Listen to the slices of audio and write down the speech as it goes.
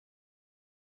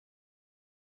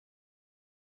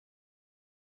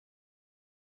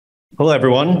Hello,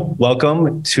 everyone.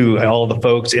 Welcome to all the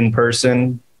folks in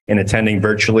person and attending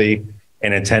virtually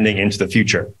and attending into the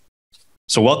future.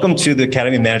 So welcome to the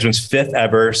Academy of Management's fifth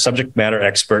ever subject matter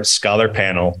expert scholar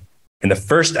panel and the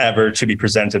first ever to be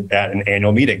presented at an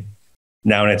annual meeting,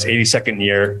 now in its 82nd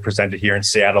year, presented here in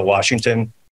Seattle,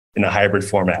 Washington in a hybrid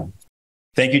format.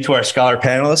 Thank you to our scholar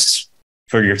panelists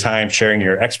for your time sharing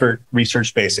your expert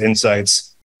research-based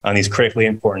insights on these critically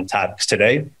important topics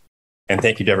today. And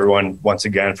thank you to everyone once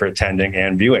again for attending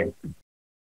and viewing.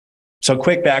 So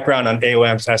quick background on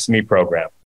AOM's SME program.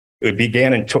 It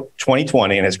began in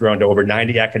 2020 and has grown to over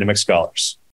 90 academic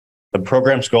scholars. The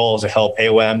program's goal is to help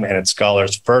AOM and its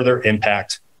scholars further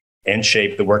impact and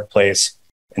shape the workplace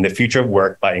and the future of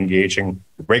work by engaging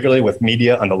regularly with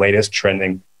media on the latest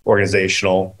trending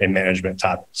organizational and management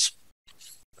topics.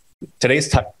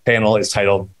 Today's panel is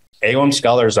titled AOM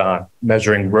Scholars on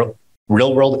Measuring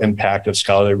Real-World Impact of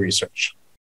Scholarly Research.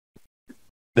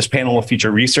 This panel will feature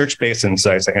research-based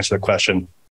insights to answer the question,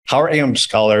 how are AOM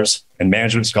scholars and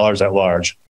management scholars at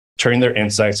large turning their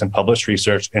insights and published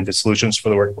research into solutions for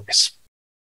the workplace?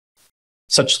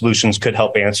 Such solutions could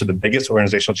help answer the biggest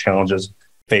organizational challenges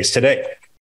faced today.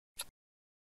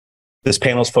 This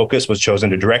panel's focus was chosen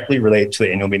to directly relate to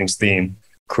the annual meeting's theme,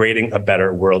 creating a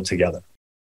better world together.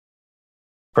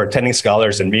 For attending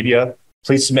scholars and media,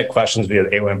 please submit questions via the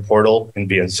AOM portal and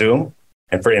via Zoom.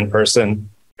 And for in-person,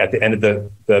 at the end of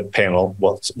the panel,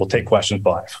 we'll take questions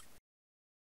live.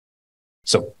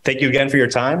 So thank you again for your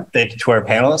time. Thank you to our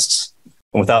panelists.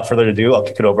 And without further ado, I'll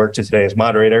kick it over to today's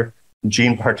moderator,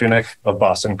 Jean Partunik of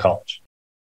Boston College.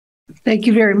 Thank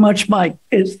you very much, Mike.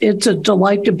 It's a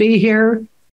delight to be here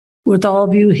with all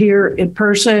of you here in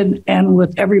person and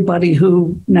with everybody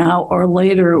who now or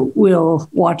later will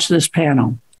watch this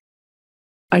panel.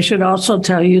 I should also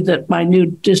tell you that my new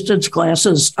distance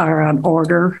glasses are on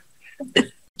order.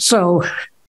 So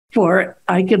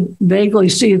I can vaguely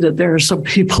see that there are some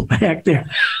people back there.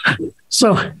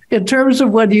 So in terms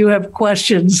of when you have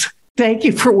questions, thank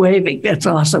you for waving. That's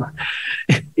awesome.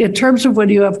 In terms of when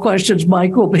you have questions,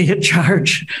 Mike will be in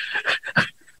charge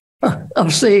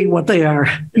of seeing what they are.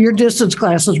 Your distance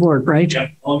glasses work, right? Yeah,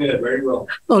 all good, very well.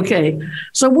 Okay,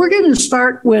 so we're going to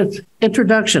start with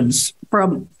introductions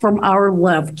from our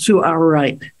left to our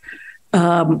right.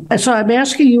 So I'm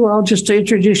asking you all just to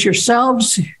introduce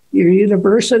yourselves, your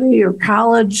university, your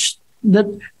college,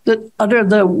 that under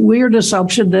the weird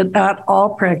assumption that not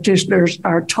all practitioners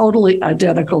are totally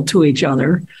identical to each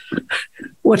other.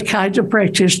 What kinds of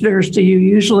practitioners do you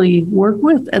usually work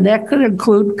with? And that could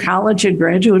include college and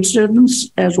graduate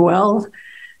students as well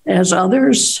as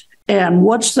others. And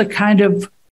what's the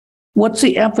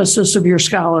emphasis of your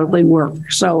scholarly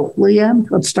work? So Leon,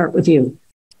 let's start with you.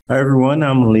 Hi, everyone.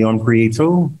 I'm Leon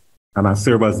Prieto, and I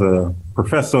serve as a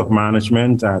professor of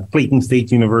management at Clayton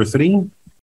State University.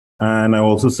 And I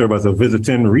also serve as a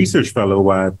visiting research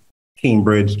fellow at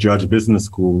Cambridge Judge Business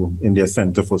School in their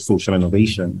Center for Social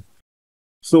Innovation.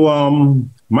 So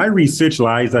my research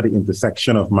lies at the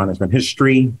intersection of management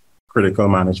history, critical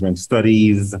management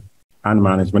studies, and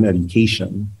management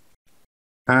education.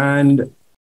 And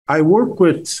I work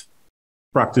with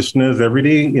practitioners every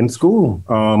day in school.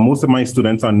 Most of my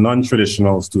students are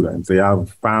non-traditional students. They have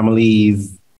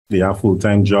families, they have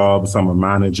full-time jobs, some are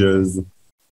managers,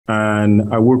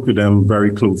 and I work with them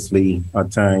very closely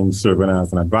at times, serving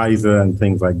as an advisor and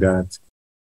things like that.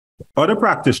 Other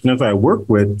practitioners I work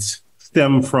with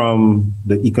stem from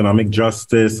the economic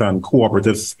justice and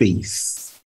cooperative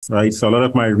space, right? So a lot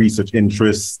of my research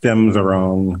interest stems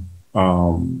around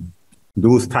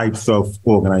those types of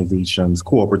organizations,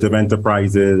 cooperative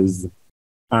enterprises.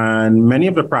 And many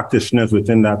of the practitioners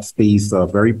within that space are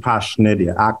very passionate,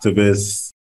 they're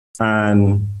activists,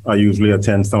 and I usually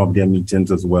attend some of their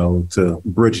meetings as well to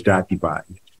bridge that divide.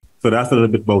 So that's a little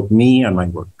bit about me and my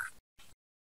work.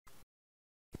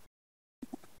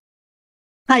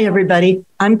 Hi, everybody.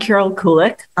 I'm Carol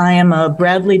Kulik. I am a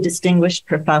Bradley Distinguished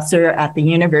Professor at the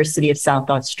University of South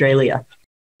Australia.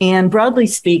 And broadly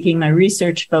speaking, my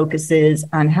research focuses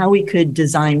on how we could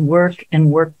design work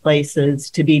and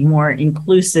workplaces to be more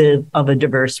inclusive of a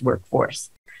diverse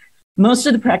workforce. Most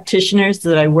of the practitioners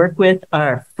that I work with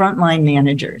are frontline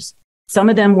managers. Some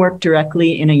of them work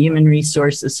directly in a human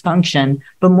resources function,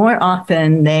 but more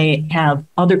often they have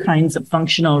other kinds of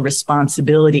functional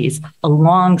responsibilities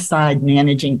alongside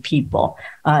managing people.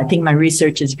 I think my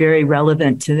research is very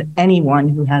relevant to anyone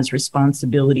who has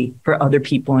responsibility for other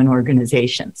people and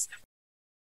organizations.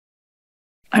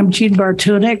 I'm Jean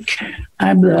Bartunik.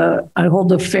 I hold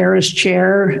the Ferris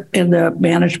Chair in the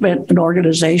Management and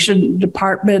Organization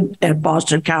Department at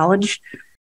Boston College,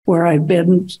 where I've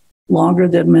been longer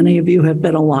than many of you have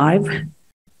been alive.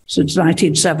 since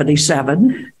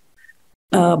 1977.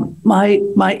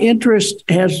 My interest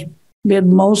has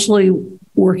been mostly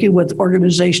working with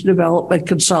organization development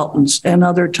consultants and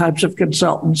other types of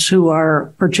consultants who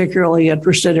are particularly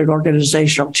interested in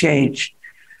organizational change.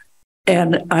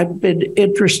 And I've been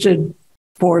interested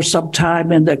for some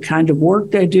time in the kind of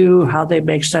work they do, how they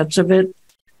make sense of it.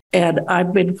 And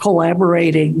I've been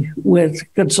collaborating with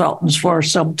consultants for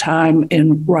some time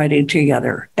in writing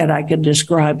together. And I can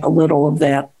describe a little of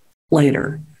that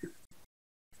later.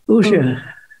 Usha.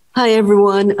 Hi,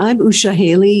 everyone. I'm Usha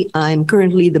Haley. I'm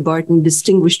currently the Barton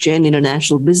Distinguished Chair in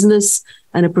International Business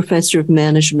and a professor of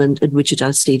management at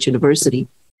Wichita State University.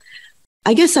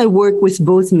 I guess I work with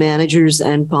both managers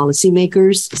and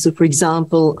policymakers. So, for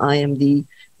example, I am the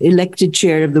elected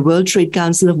chair of the World Trade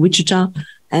Council of Wichita,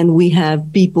 and we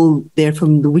have people there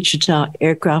from the Wichita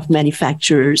aircraft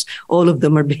manufacturers. All of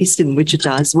them are based in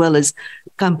Wichita, as well as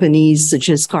companies such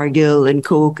as Cargill and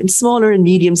Coke, and smaller and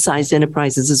medium-sized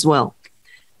enterprises as well.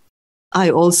 I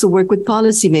also work with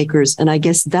policymakers, and I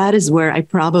guess that is where I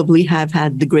probably have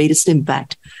had the greatest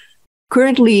impact.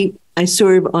 Currently, I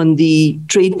serve on the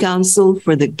Trade Council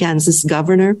for the Kansas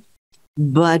governor,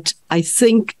 but I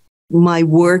think my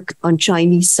work on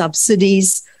Chinese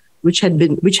subsidies, which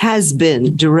has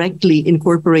been directly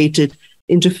incorporated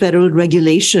into federal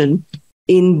regulation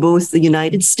in both the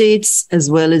United States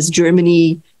as well as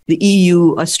Germany, the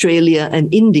EU, Australia,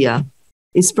 and India,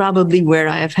 is probably where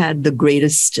I have had the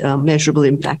greatest measurable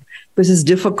impact, because it's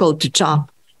difficult to top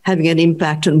having an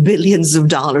impact on billions of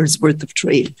dollars worth of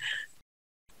trade.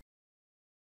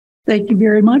 Thank you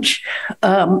very much.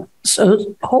 As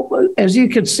you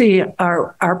can see,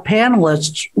 our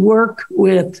panelists work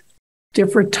with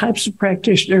different types of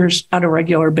practitioners on a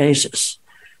regular basis.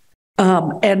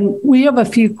 And we have a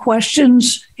few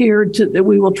questions here that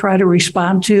we will try to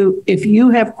respond to. If you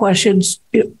have questions,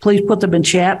 please put them in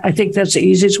chat. I think that's the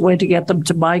easiest way to get them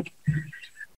to Mike.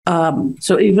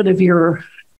 So even if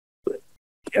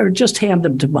or just hand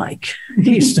them to Mike.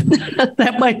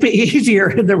 That might be easier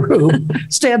in the room.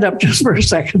 Stand up just for a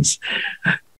second.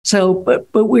 So, but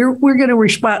we're going to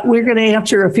respond. We're going to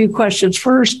answer a few questions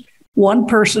first. One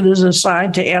person is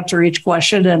assigned to answer each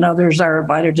question, and others are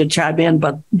invited to chime in,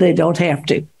 but they don't have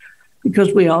to,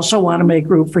 because we also want to make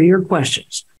room for your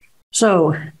questions.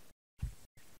 So,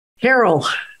 Carol,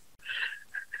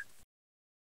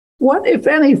 what, if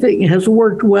anything, has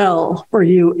worked well for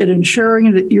you in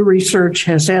ensuring that your research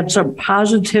has had some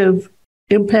positive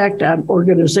impact on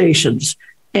organizations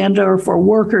and or for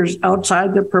workers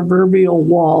outside the proverbial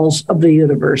walls of the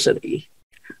university?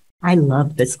 I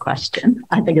love this question.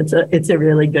 I think it's a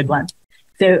really good one.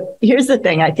 So here's the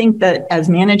thing. I think that as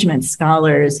management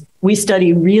scholars, we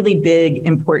study really big,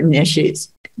 important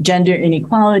issues: gender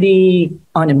inequality,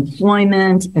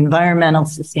 unemployment, environmental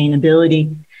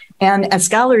sustainability. And as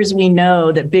scholars, we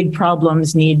know that big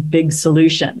problems need big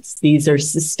solutions. These are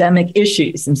systemic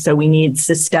issues, and so we need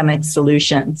systemic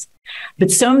solutions.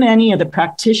 But so many of the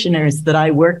practitioners that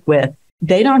I work with,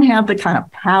 they don't have the kind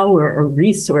of power or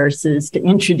resources to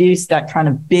introduce that kind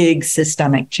of big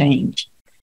systemic change.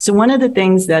 So one of the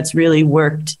things that's really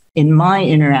worked in my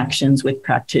interactions with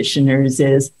practitioners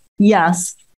is,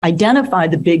 yes, identify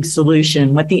the big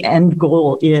solution, what the end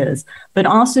goal is, but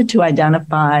also to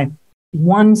identify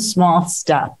one small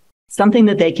step, something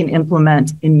that they can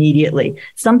implement immediately,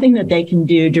 something that they can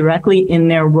do directly in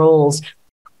their roles,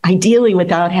 ideally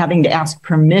without having to ask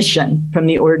permission from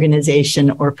the organization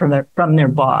or from their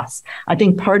boss. I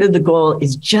think part of the goal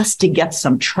is just to get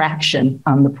some traction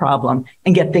on the problem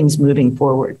and get things moving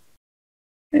forward.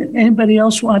 Anybody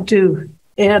else want to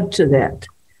add to that?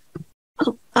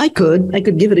 I could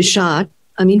give it a shot.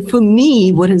 I mean, for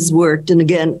me, what has worked, and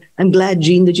again, I'm glad,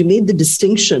 Jean, that you made the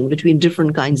distinction between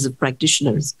different kinds of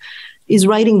practitioners, is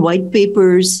writing white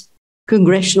papers,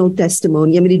 congressional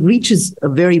testimony. I mean, it reaches a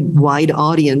very wide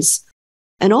audience,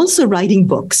 and also writing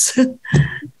books.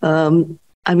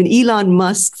 I mean, Elon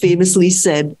Musk famously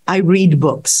said, "I read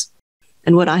books."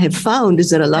 And what I have found is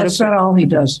that That's not all he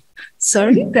does.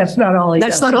 Sorry? That's not all he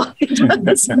does. That's not all he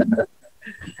does.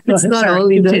 That's not all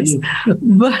he does.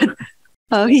 But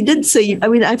he did say, I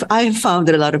mean, I have found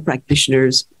that a lot of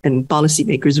practitioners and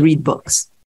policymakers read books.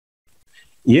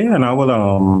 Yeah, and I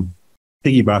will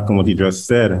piggyback on what you just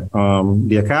said.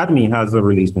 The Academy has a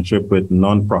relationship with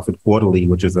Nonprofit Quarterly,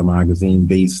 which is a magazine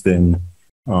based in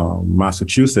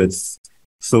Massachusetts.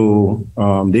 So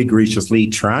they graciously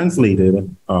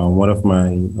translated one of my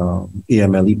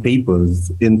AMLE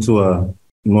papers into a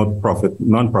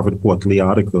nonprofit quarterly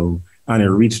article, and it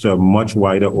reached a much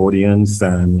wider audience.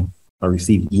 And I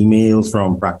received emails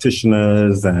from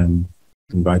practitioners and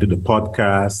invited to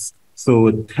podcasts. So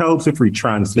it helps if we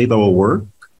translate our work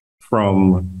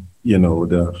from,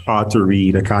 the hard to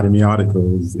read academy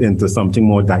articles into something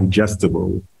more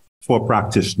digestible for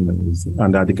practitioners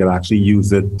and that they can actually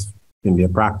use it in their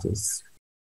practice.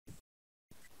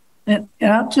 And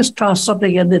I'll just toss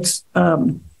something in that's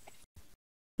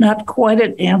not quite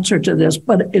an answer to this,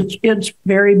 but it's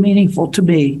very meaningful to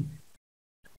me.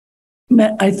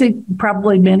 I think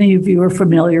probably many of you are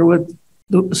familiar with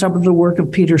some of the work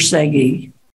of Peter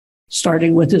Senge,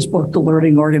 starting with his book, The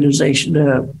Learning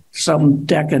Organization, some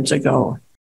decades ago.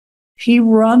 He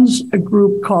runs a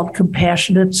group called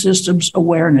Compassionate Systems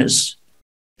Awareness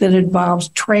that involves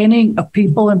training of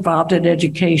people involved in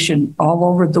education all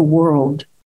over the world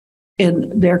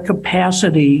in their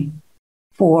capacity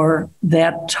for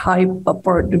that type of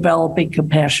for developing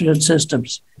compassionate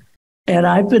systems. And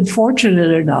I've been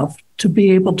fortunate enough to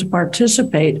be able to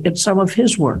participate in some of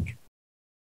his work,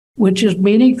 which is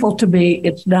meaningful to me.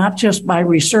 It's not just my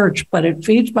research, but it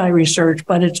feeds my research,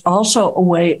 but it's also a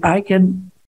way I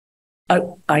can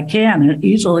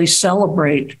easily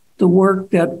celebrate the work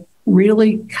that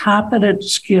really competent,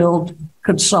 skilled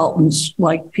consultants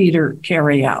like Peter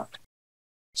carry out.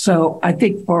 So I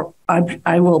think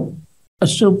I will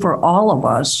assume for all of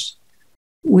us,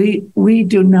 we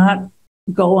do not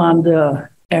go on the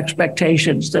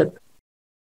expectations that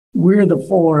we're the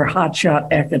four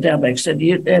hotshot academics, and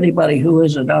anybody who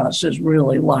isn't us is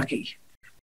really lucky,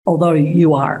 although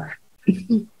you are.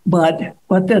 But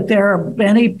that there are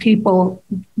many people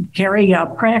carrying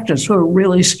out practice who are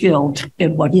really skilled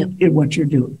in what you're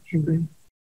doing.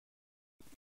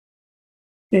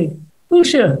 Okay,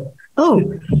 Usha.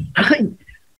 Oh,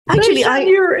 actually,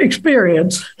 your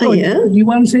experience. Yeah. You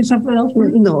want to say something else?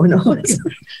 No.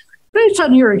 Based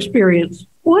on your experience,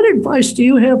 what advice do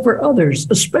you have for others,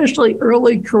 especially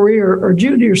early career or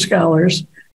junior scholars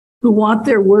who want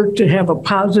their work to have a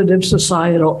positive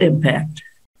societal impact?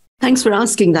 Thanks for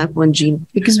asking that one, Jean,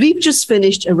 because we've just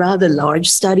finished a rather large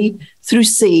study through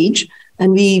SAGE,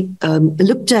 and we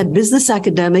looked at business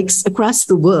academics across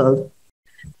the world.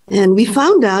 And we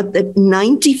found out that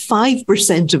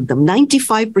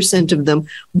 95% of them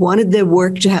wanted their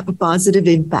work to have a positive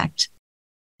impact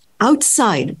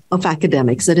outside of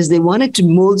academics. That is, they wanted to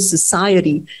mold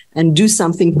society and do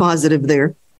something positive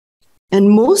there. And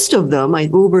most of them,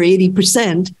 over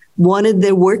 80%, wanted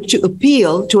their work to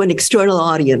appeal to an external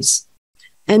audience.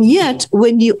 And yet,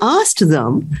 when you asked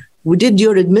them, did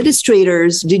your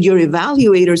administrators, did your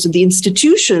evaluators of the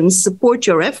institutions support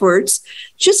your efforts?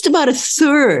 Just about a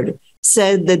third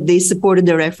said that they supported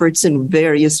their efforts in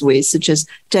various ways, such as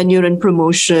tenure and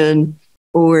promotion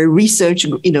or research,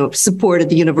 support at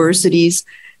the universities.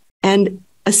 And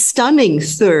a stunning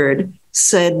third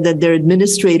said that their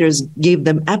administrators gave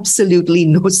them absolutely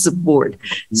no support.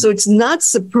 So it's not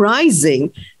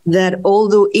surprising that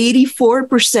although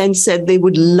 84% said they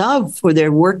would love for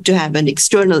their work to have an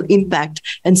external impact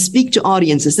and speak to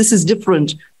audiences, this is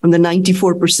different from the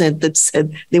 94% that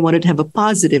said they wanted to have a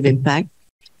positive impact.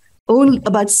 Only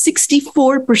about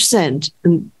 64%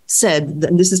 said,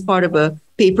 and this is part of a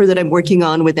paper that I'm working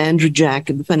on with Andrew Jack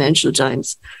in the Financial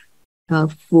Times,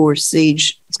 for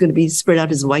SAGE. It's going to be spread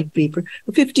out as a white paper.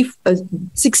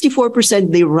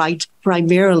 64% they write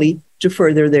primarily to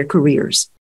further their careers.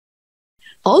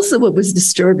 Also, what was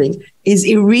disturbing is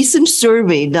a recent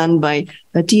survey done by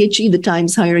THE, the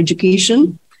Times Higher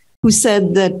Education, who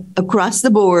said that across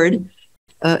the board,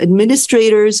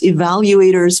 administrators,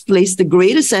 evaluators place the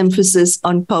greatest emphasis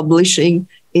on publishing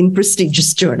in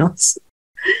prestigious journals.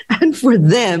 And for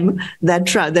them, that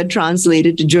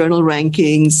translated to journal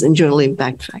rankings and journal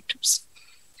impact factors.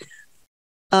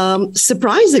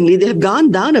 Surprisingly, they have gone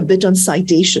down a bit on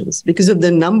citations because of the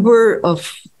number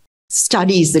of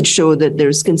studies that show that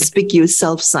there's conspicuous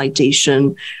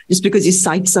self-citation. Just because you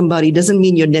cite somebody doesn't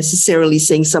mean you're necessarily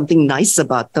saying something nice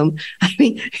about them. I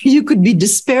mean, you could be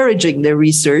disparaging their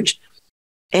research.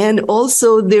 And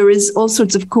also there is all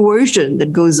sorts of coercion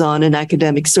that goes on in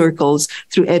academic circles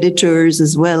through editors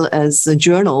as well as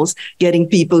journals, getting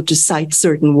people to cite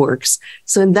certain works.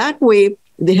 So in that way,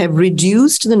 they have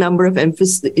reduced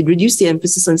the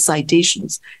emphasis on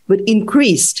citations, but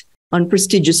increased on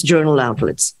prestigious journal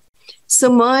outlets.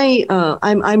 So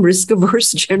I'm risk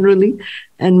averse generally,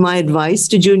 and my advice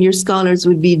to junior scholars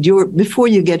would be before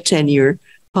you get tenure,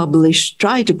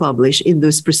 try to publish in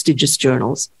those prestigious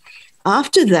journals.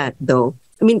 After that, though,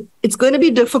 it's going to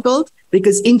be difficult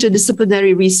because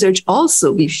interdisciplinary research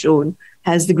also, we've shown,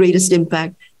 has the greatest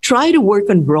impact. Try to work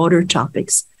on broader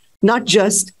topics, not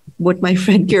just what my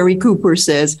friend Gary Cooper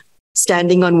says,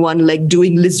 standing on one leg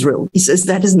doing Lisril. He says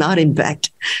that is not impact.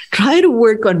 Try to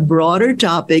work on broader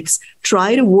topics.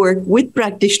 Try to work with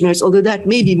practitioners, although that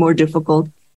may be more difficult.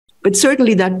 But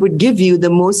certainly that would give you the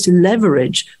most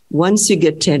leverage once you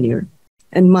get tenure.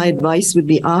 And my advice would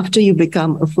be after you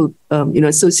become a full,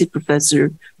 associate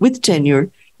professor with tenure,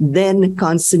 then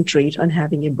concentrate on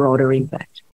having a broader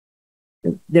impact.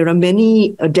 There are many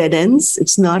dead ends.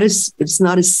 It's not a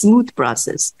smooth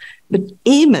process, but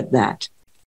aim at that.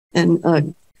 And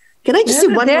can I just say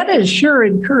one? That is sure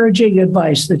encouraging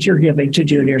advice that you're giving to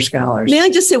junior scholars. May I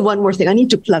just say one more thing? I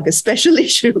need to plug a special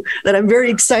issue that I'm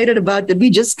very excited about that we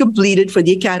just completed for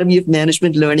the Academy of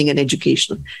Management, Learning and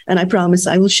Education. And I promise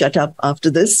I will shut up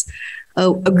after this.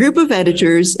 A group of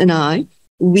editors and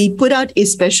we put out a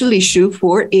special issue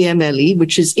for AMLE,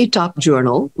 which is a top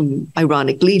journal.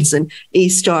 Ironically, it's an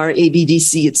A-star,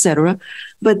 ABDC, etc.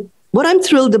 But what I'm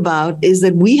thrilled about is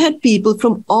that we had people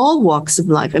from all walks of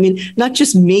life. I mean, not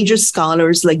just major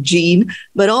scholars like Jean,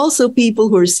 but also people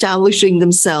who are establishing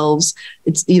themselves,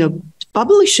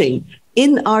 publishing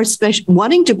in our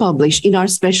wanting to publish in our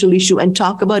special issue and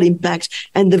talk about impact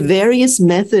and the various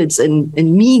methods and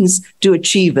means to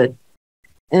achieve it.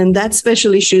 And that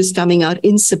special issue is coming out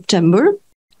in September.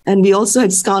 And we also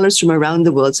had scholars from around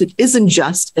the world. So it isn't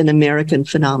just an American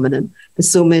phenomenon, as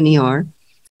so many are.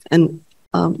 And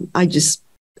I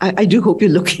do hope you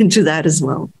look into that as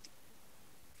well.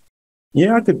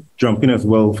 Yeah, I could jump in as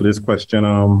well for this question.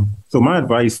 So my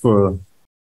advice for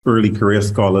early career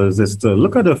scholars is to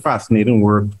look at the fascinating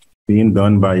work being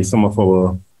done by some of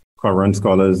our current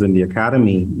scholars in the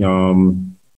academy.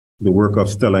 The work of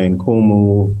Stella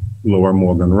Nkomo, Laura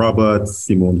Morgan Roberts,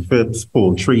 Simone Phipps,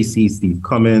 Paul Tracy, Steve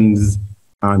Cummins,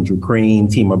 Andrew Crane,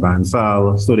 Tima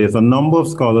Bansal. So there's a number of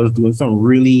scholars doing some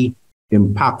really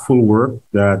impactful work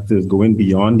that is going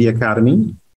beyond the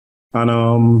academy.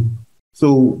 And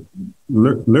so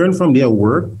learn from their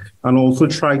work and also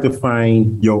try to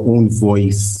find your own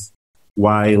voice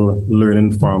while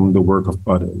learning from the work of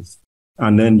others,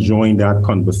 and then join that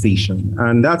conversation.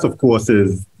 And that, of course,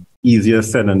 is easier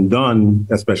said than done,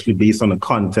 especially based on the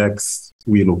context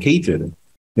we're located.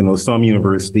 Some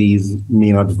universities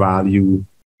may not value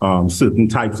certain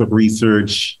types of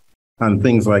research and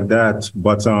things like that.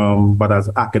 But as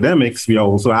academics, we are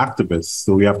also activists.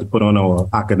 So we have to put on our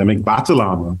academic battle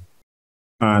armor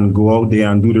and go out there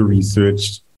and do the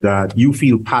research that you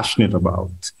feel passionate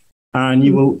about. And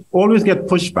you will always get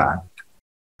pushback,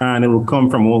 and it will come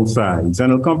from all sides,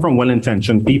 and it'll come from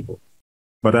well-intentioned people.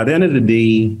 But at the end of the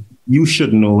day, you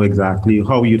should know exactly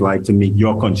how you'd like to make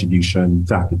your contribution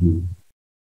to academia.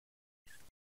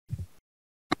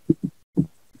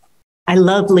 I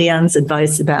love Leon's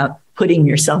advice about putting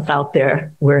yourself out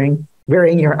there, wearing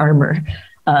your armor.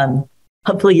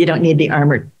 Hopefully you don't need the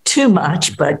armor too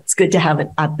much, but it's good to have it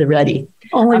at the ready.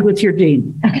 Only with your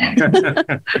dean.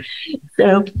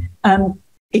 So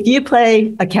if you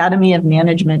play Academy of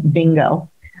Management bingo,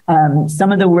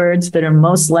 some of the words that are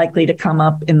most likely to come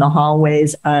up in the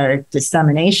hallways are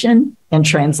dissemination and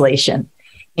translation.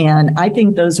 And I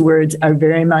think those words are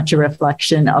very much a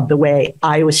reflection of the way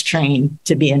I was trained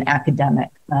to be an academic.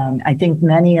 I think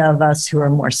many of us who are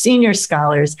more senior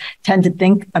scholars tend to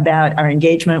think about our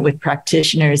engagement with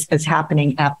practitioners as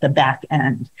happening at the back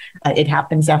end. It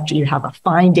happens after you have a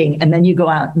finding, and then you go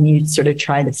out and you sort of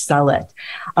try to sell it.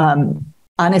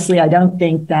 Honestly, I don't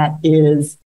think that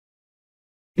is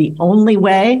the only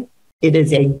way. It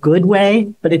is a good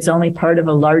way, but it's only part of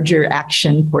a larger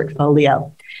action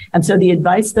portfolio. And so the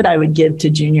advice that I would give to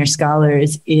junior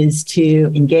scholars is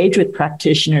to engage with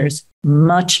practitioners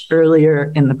much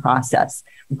earlier in the process.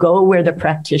 Go where the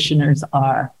practitioners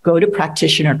are. Go to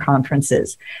practitioner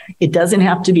conferences. It doesn't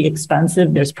have to be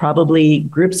expensive. There's probably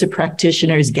groups of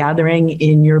practitioners gathering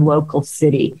in your local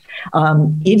city.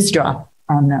 Eavesdrop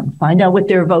on them. Find out what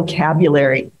their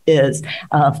vocabulary is.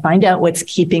 Find out what's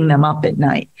keeping them up at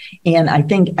night. And I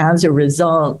think as a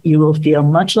result, you will feel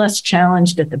much less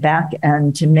challenged at the back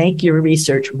end to make your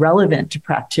research relevant to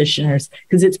practitioners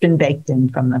because it's been baked in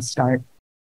from the start.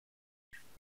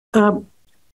 I'm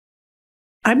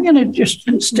going to just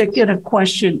stick in a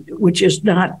question, which is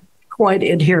not quite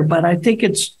in here, but I think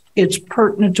it's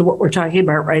pertinent to what we're talking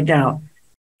about right now.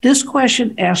 This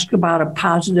question asks about a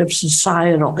positive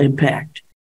societal impact.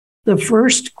 The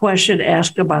first question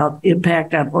asked about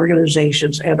impact on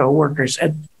organizations and on workers.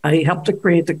 And I helped to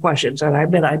create the questions, and I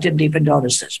admit I didn't even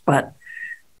notice this. But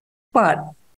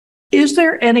is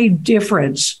there any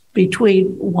difference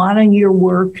between wanting your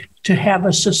work to have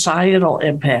a societal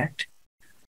impact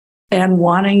and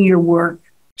wanting your work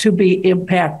to be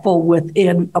impactful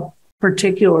within a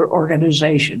particular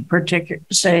organization,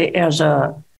 say as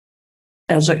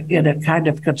in a kind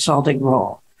of consulting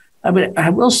role. I mean, I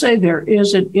will say there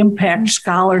is an impact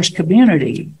scholars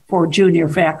community for junior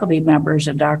faculty members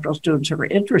and doctoral students who are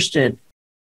interested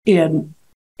in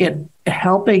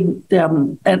helping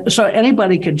them. And so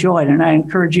anybody can join, and I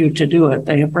encourage you to do it.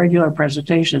 They have regular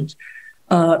presentations,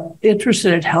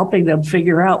 interested in helping them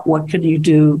figure out what can you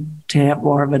do to have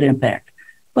more of an impact.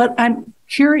 But I'm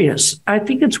curious. I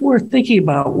think it's worth thinking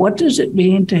about, what does it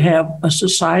mean to have a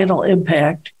societal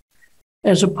impact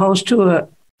as opposed to a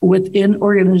within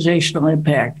organizational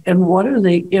impact? And what are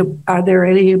there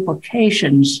any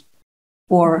implications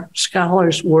for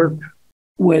scholars' work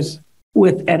with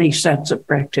any sets of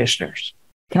practitioners?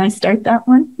 Can I start that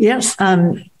one? Yes.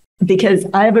 Because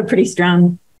I have a pretty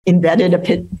strong embedded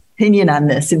opinion on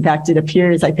this. In fact, it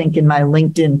appears, I think, in my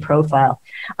LinkedIn profile.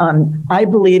 I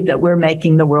believe that we're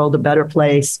making the world a better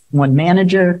place, one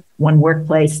manager, one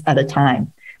workplace at a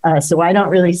time. So I don't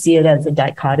really see it as a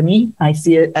dichotomy. I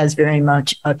see it as very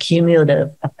much a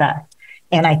cumulative effect.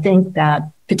 And I think that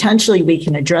potentially we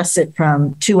can address it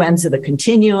from two ends of the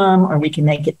continuum, or we can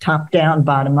make it top down,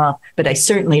 bottom up, but I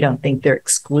certainly don't think they're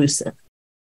exclusive.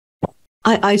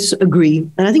 I agree.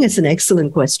 And I think it's an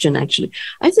excellent question, actually.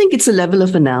 I think it's a level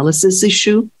of analysis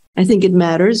issue. I think it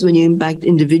matters when you impact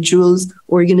individuals,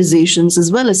 organizations,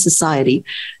 as well as society.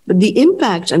 But the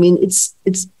impact, I mean, it's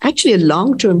actually a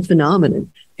long-term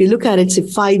phenomenon. If you look at it, say,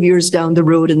 5 years down the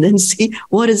road and then see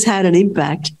what has had an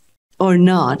impact or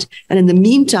not. And in the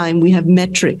meantime, we have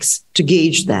metrics to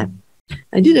gauge that.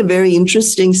 I did a very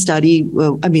interesting study.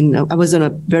 Well, I was on a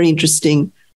very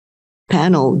interesting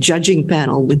judging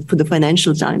panel for the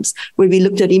Financial Times, where we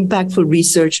looked at impactful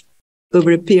research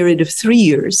over a period of 3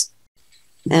 years.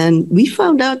 And we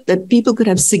found out that people could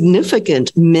have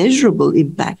significant, measurable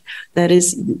impact. That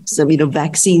is,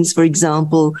 vaccines, for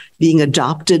example, being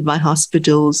adopted by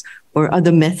hospitals, or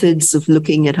other methods of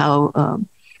looking at how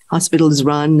hospitals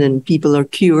run and people are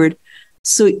cured.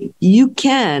 So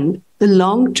the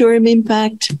long-term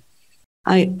impact,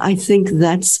 I think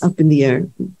that's up in the air.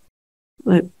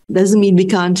 But doesn't mean we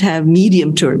can't have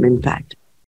medium-term impact.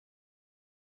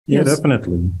 Yeah, Yes.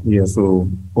 definitely. Yeah, so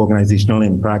organizational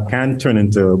impact can turn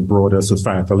into broader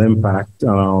societal impact.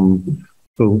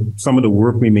 So some of the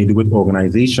work we may do with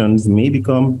organizations may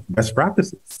become best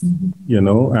practices,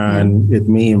 and it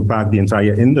may impact the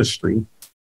entire industry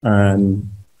and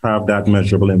have that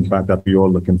measurable impact that we're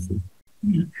all looking for.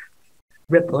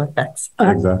 Ripple effects.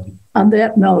 Exactly. On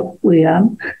that note,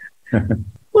 Leon,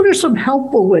 what are some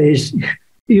helpful ways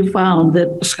you found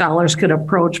that scholars can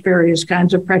approach various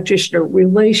kinds of practitioner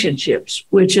relationships,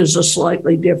 which is a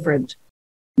slightly different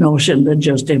notion than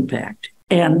just impact?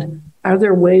 And are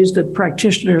there ways that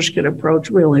practitioners can approach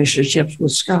relationships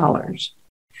with scholars?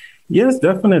 Yes,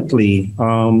 definitely.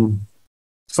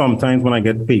 Sometimes when I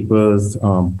get papers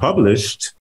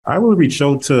published, I will reach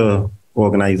out to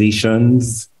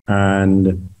organizations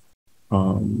and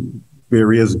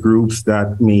various groups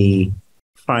that may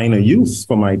find a use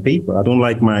for my paper. I don't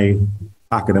like my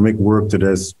academic work to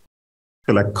just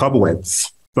collect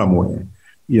cobwebs somewhere,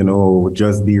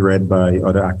 just be read by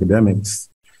other academics.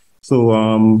 So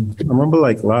I remember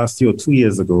last year or 2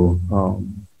 years ago,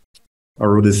 I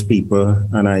wrote this paper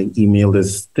and I emailed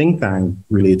this think tank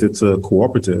related to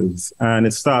cooperatives, and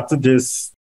it started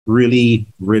this really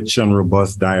rich and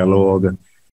robust dialogue.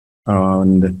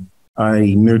 And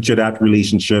I nurtured that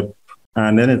relationship,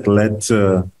 and then it led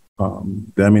to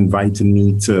them inviting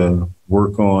me to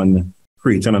work on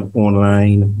creating an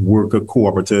online worker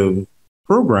cooperative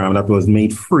program that was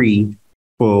made free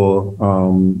for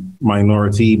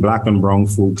minority, Black and brown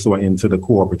folks who are into the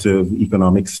cooperative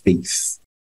economic space.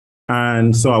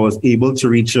 And so I was able to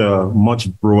reach a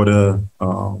much broader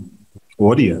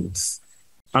audience.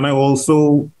 And I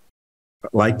also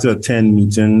like to attend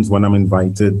meetings when I'm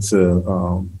invited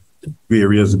to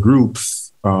various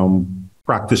groups,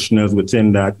 practitioners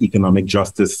within that economic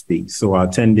justice space. So I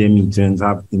attend their meetings,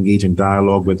 engage in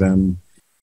dialogue with them,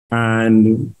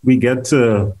 and we get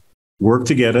to work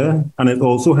together. And it's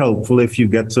also helpful if you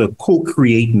get to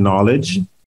co-create knowledge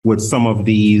with some of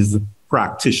these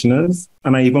practitioners.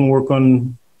 And I even work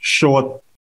on short,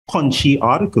 punchy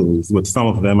articles with some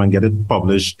of them and get it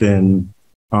published in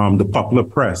the popular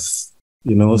press,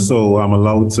 so I'm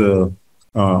allowed to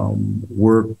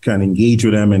work and engage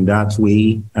with them in that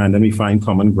way. And then we find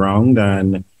common ground.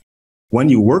 And when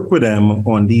you work with them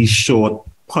on these short,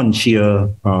 punchy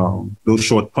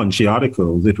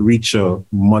articles, it reach a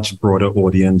much broader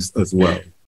audience as well.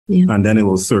 Yeah. And then it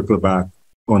will circle back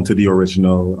onto the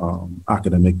original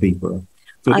academic paper.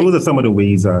 So those are some of the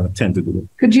ways I tend to do it.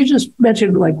 Could you just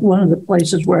mention one of the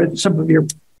places where some of your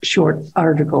short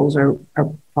articles are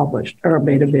published or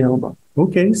made available.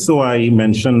 Okay, so I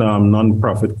mentioned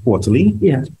Nonprofit Quarterly.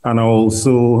 Yes. And I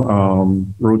also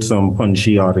wrote some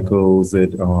punchy articles at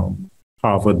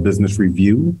Harvard Business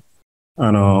Review.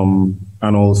 And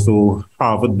also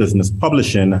Harvard Business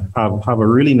Publishing have a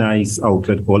really nice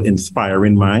outlet called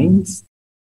Inspiring Minds.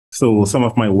 So some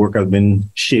of my work has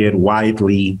been shared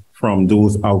widely from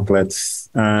those outlets.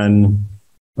 And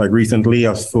like recently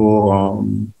I saw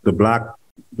the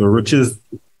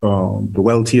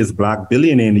wealthiest Black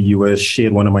billionaire in the US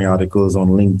shared one of my articles on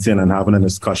LinkedIn and having a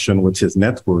discussion with his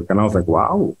network. And I was like,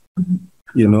 wow,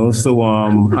 so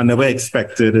I never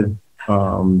expected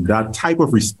that type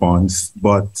of response,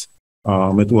 but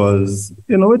it was,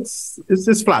 it's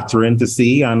just flattering to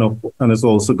see. And it's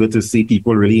also good to see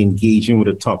people really engaging with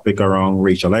the topic around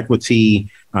racial equity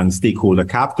and stakeholder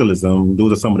capitalism.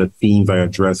 Those are some of the themes I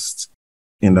addressed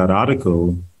in that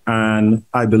article. And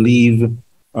I believe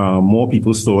more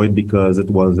people saw it because it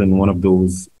was in one of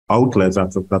those outlets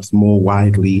that's more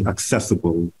widely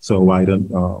accessible to a wider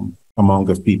amount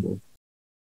of people.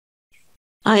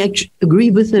 I agree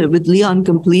with Leon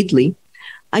completely.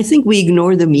 I think we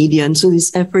ignore the media. And so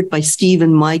this effort by Steve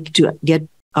and Mike to get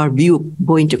our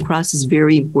viewpoint across is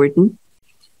very important.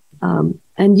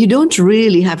 And you don't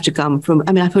really have to come from,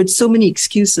 I've heard so many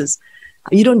excuses.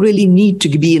 You don't really need to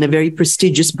be in a very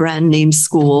prestigious brand name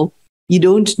school. You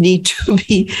don't need to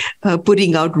be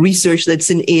putting out research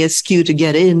that's in ASQ to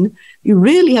get in. You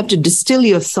really have to distill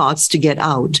your thoughts to get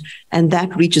out. And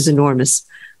that reach is enormous.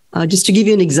 Just to give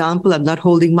you an example, I'm not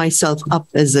holding myself up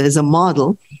as a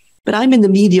model, but I'm in the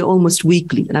media almost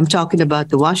weekly. And I'm talking about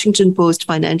the Washington Post,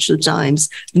 Financial Times,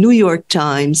 New York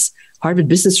Times. Harvard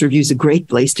Business Review is a great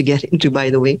place to get into, by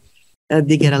the way.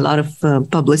 They get a lot of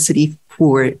publicity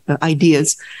for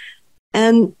ideas.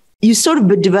 And you sort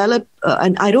of develop,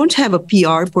 and I don't have a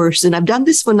PR person. I've done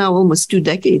this for now almost 2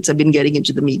 decades. I've been getting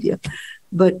into the media.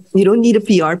 But you don't need a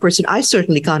PR person. I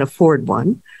certainly can't afford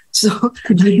one. So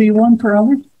could you be one,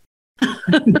 Pearl?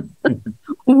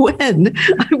 When I've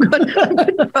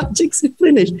got projects to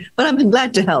finish, but I'm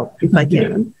glad to help if I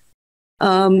can.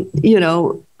 I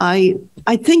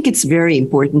think it's very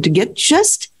important to get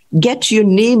your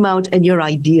name out and your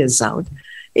ideas out.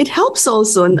 It helps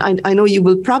also, and I know you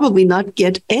will probably not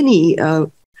get any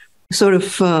sort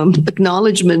of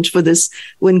acknowledgement for this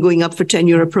when going up for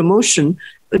tenure or promotion.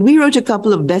 But we wrote a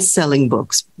couple of best-selling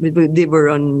books. They were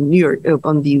on New York,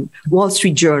 on the Wall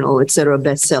Street Journal, et cetera,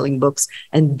 best-selling books.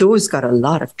 And those got a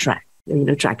lot of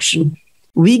traction.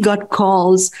 We got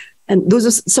calls, and those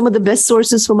are some of the best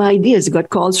sources for my ideas. We got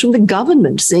calls from the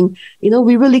government saying,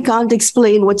 we really can't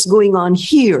explain what's going on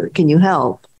here. Can you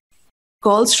help?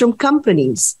 Calls from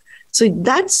companies. So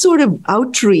that sort of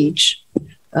outreach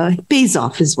pays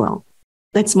off as well.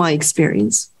 That's my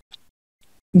experience.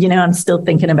 I'm still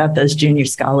thinking about those junior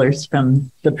scholars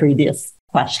from the previous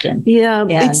question. Yeah,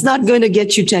 it's not going to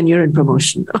get you tenure and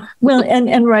promotion. Well,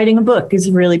 and writing a book is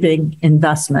a really big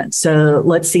investment. So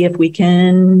let's see if we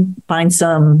can find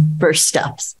some first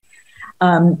steps.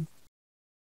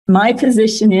 My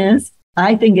position is,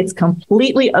 I think it's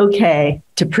completely okay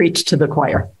to preach to the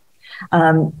choir.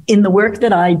 In the work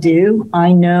that I do,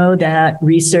 I know that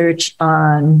research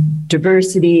on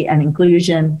diversity and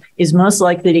inclusion is most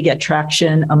likely to get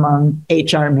traction among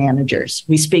HR managers.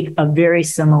 We speak a very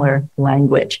similar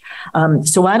language.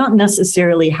 So I don't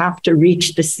necessarily have to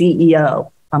reach the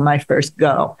CEO on my first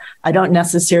go. I don't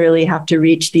necessarily have to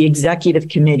reach the executive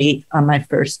committee on my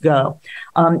first go.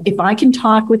 If I can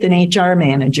talk with an HR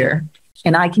manager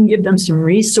and I can give them some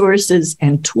resources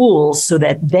and tools so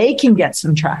that they can get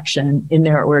some traction in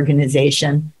their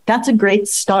organization, that's a great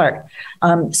start.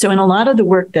 So in a lot of the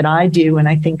work that I do, when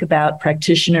I think about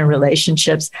practitioner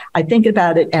relationships, I think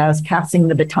about it as passing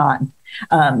the baton.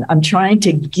 I'm trying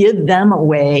to give them a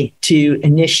way to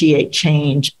initiate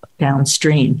change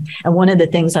downstream. And one of the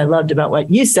things I loved about what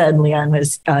you said, Leon,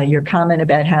 was your comment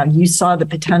about how you saw the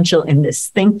potential in this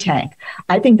think tank.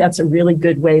 I think that's a really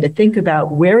good way to think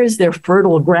about where is there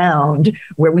fertile ground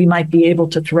where we might be able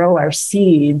to throw our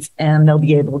seeds and they'll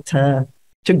be able to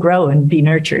grow and be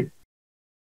nurtured.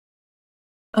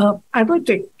 I'd like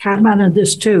to comment on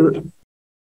this too.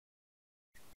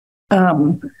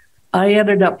 I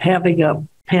ended up having a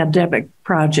pandemic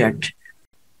project.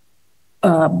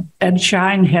 Ed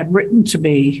Schein had written to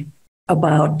me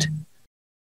about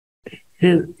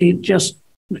he just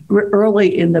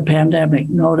early in the pandemic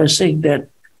noticing that,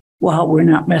 wow, we're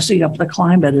not messing up the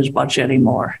climate as much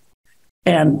anymore.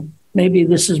 And maybe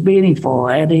this is meaningful.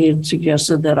 And he had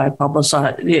suggested that I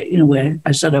publicize,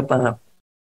 I set up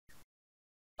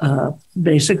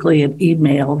basically an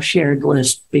email shared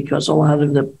list because a lot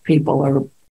of the people are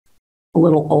a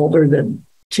little older than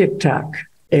TikTok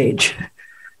age.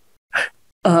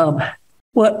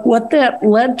 What that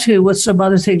led to with some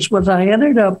other things was I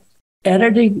ended up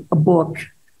editing a book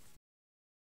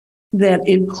that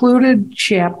included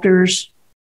chapters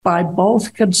by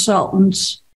both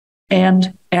consultants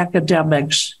and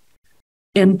academics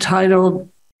entitled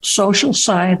Social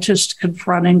Scientists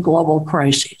Confronting Global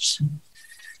Crises.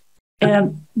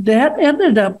 And that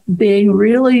ended up being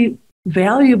really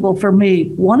valuable for me.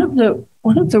 One of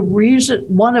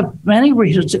many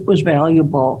reasons it was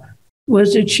valuable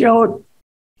was it showed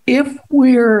if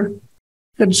we're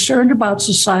concerned about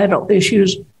societal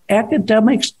issues,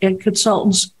 academics and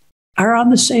consultants are on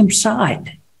the same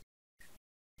side.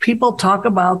 People talk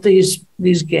about these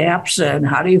gaps and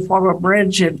how do you form a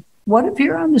bridge, and what if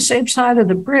you're on the same side of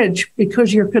the bridge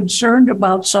because you're concerned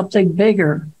about something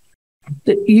bigger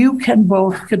that you can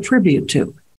both contribute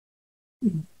to?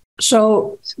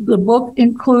 So the book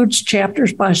includes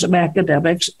chapters by some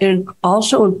academics. It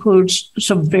also includes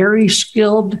some very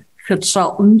skilled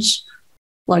consultants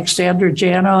like Sandra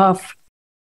Janoff,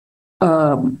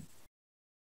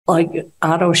 like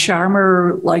Otto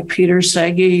Scharmer, like Peter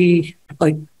Segi,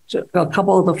 like a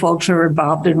couple of the folks who are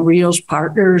involved in Rio's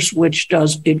Partners, which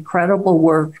does incredible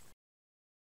work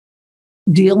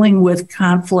dealing with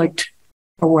conflict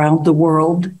around the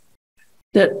world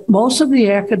that most of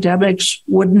the academics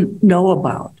wouldn't know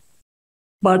about.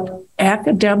 But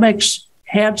academics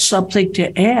had something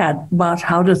to add about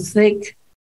how to think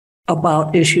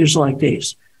about issues like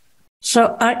these.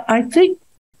 So I think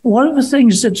one of the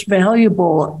things that's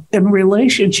valuable in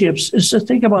relationships is to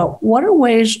think about what are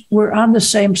ways we're on the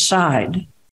same side,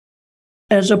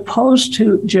 as opposed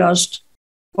to just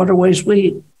what are ways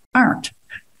we aren't.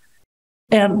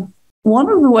 And one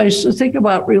of the ways to think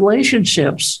about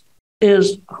relationships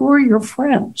is who are your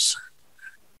friends?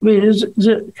 I mean, it's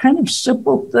a kind of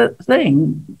simple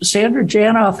thing. Sandra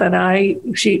Janoff and I,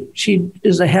 she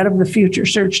is the head of the Future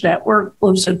Search Network,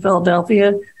 lives in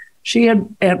Philadelphia. She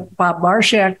and Bob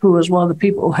Marshak, who was one of the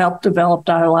people who helped develop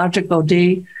Dialogic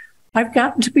OD, I've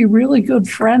gotten to be really good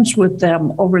friends with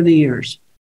them over the years.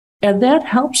 And that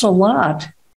helps a lot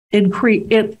in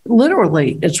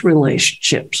it's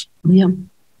relationships. Yeah.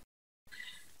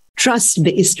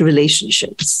 Trust-based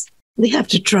relationships. They have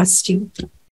to trust you.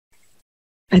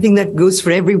 I think that goes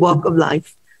for every walk of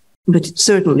life. But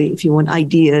certainly if you want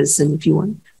ideas and if you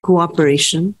want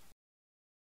cooperation.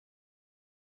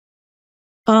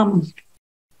 So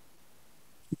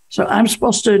I'm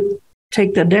supposed to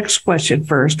take the next question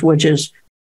first, which is,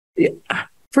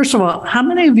 first of all, how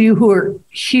many of you who are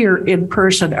here in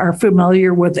person are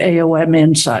familiar with AOM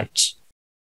Insights?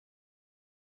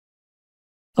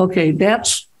 Okay,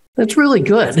 that's really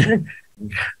good.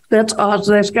 That's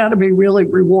awesome. That's got to be really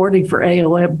rewarding for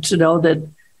AOM to know that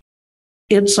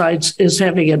Insights is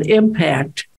having an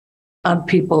impact on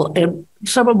people. And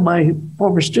some of my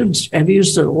former students have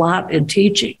used it a lot in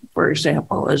teaching, for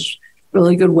example, as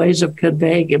really good ways of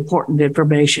conveying important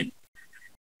information.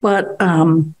 But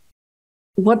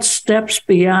what steps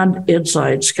beyond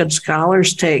Insights can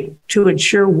scholars take to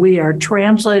ensure we are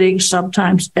translating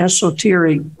sometimes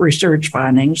esoteric research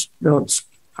findings, though it's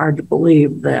hard to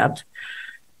believe that,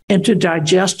 into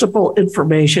digestible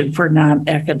information for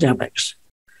non-academics?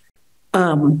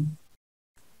 Well,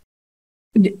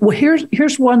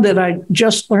 here's one that I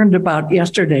just learned about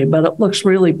yesterday, but it looks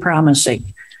really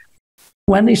promising.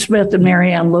 Wendy Smith and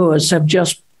Marianne Lewis have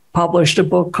just published a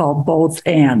book called Both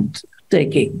and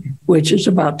Thinking, which is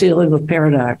about dealing with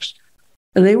paradox.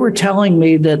 And they were telling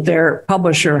me that their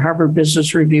publisher, Harvard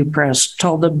Business Review Press,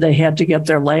 told them they had to get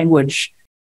their language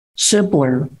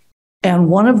simpler. And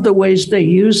one of the ways they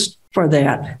use for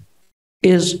that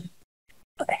is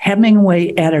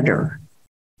Hemingway Editor.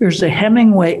 There's a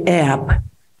Hemingway app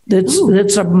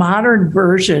that's a modern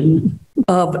version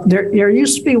of, there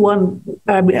used to be one,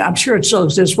 I mean, I'm sure it still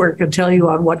exists, where it can tell you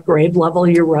on what grade level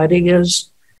your writing is.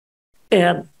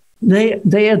 And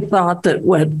they had thought that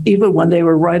even when they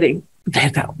were writing, they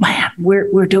thought, man,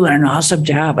 we're doing an awesome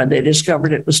job. And they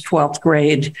discovered it was 12th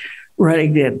grade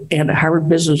writing it. And Harvard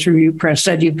Business Review Press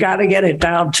said, you've got to get it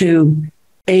down to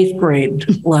 8th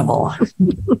grade level.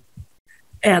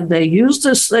 And they used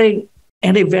this thing,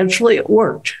 and eventually it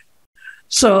worked.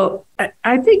 So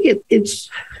I think it's,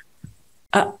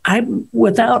 I'm,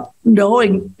 without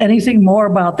knowing anything more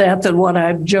about that than what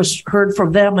I've just heard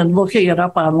from them and looking it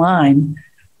up online,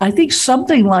 I think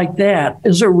something like that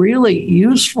is a really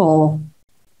useful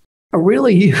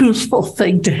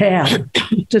thing to have,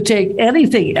 to take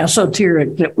anything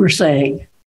esoteric that we're saying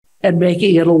and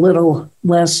making it a little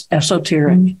less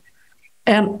esoteric.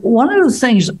 And one of the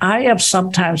things I have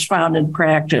sometimes found in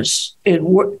practice,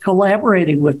 in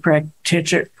collaborating with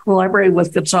practitioners, collaborating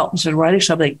with consultants and writing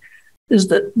something, is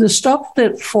that the stuff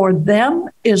that for them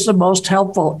is the most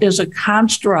helpful is a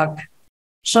construct,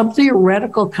 some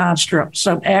theoretical construct,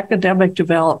 some academic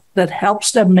development that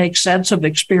helps them make sense of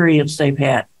experience they've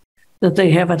had that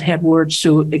they haven't had words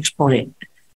to explain.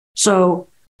 So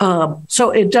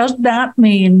it does not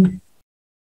mean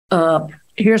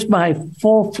here's my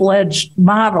full-fledged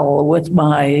model with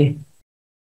my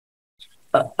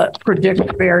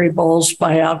predictive variables,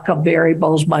 my outcome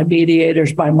variables, my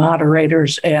mediators, my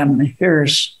moderators, and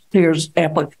here's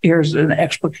an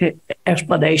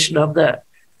explanation of the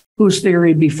whose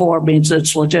theory before means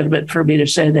it's legitimate for me to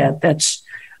say that. That's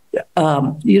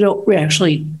you don't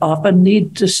actually often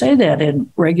need to say that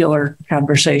in regular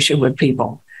conversation with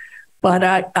people. But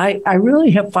I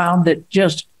really have found that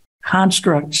just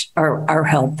constructs are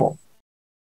helpful.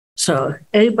 So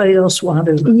anybody else want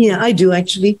to? Yeah, I do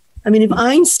actually. I mean, if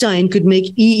Einstein could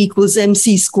make E equals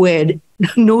mc squared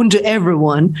known to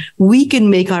everyone, we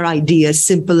can make our ideas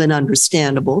simple and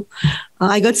understandable.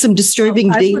 I got some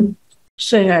disturbing data. I would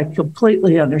say I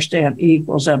completely understand E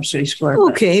equals mc squared.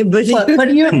 Okay, but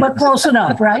close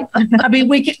enough, right? I mean,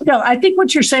 we can. No, I think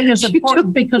what you're saying is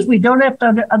important because we don't have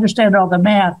to understand all the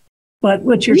math. But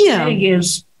what you're saying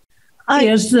is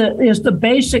the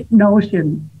basic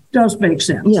notion does make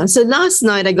sense. Yeah. So last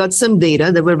night I got some data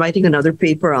that we're writing another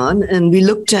paper on, and we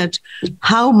looked at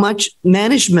how much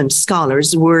management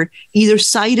scholars were either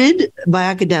cited by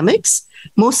academics,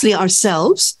 mostly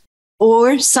ourselves,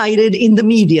 or cited in the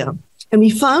media. And we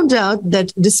found out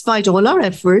that despite all our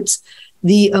efforts,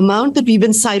 the amount that we've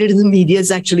been cited in the media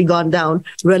has actually gone down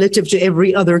relative to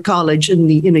every other college in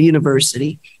a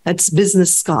university. That's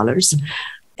business scholars.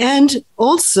 And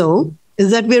also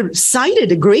that we're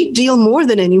cited a great deal more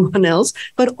than anyone else,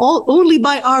 but only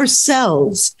by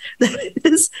ourselves. That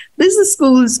is, business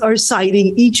schools are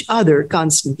citing each other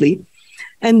constantly.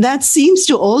 And that seems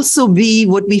to also be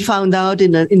what we found out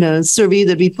in a survey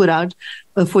that we put out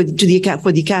for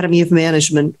the Academy of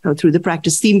Management through the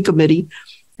Practice Theme Committee.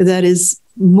 That is,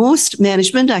 most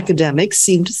management academics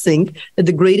seem to think that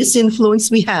the greatest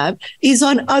influence we have is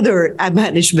on other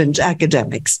management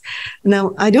academics.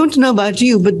 Now, I don't know about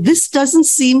you, but this doesn't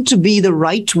seem to be the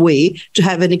right way to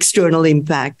have an external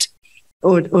impact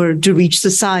or to reach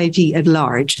society at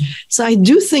large. So I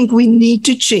do think we need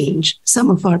to change some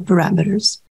of our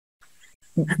parameters.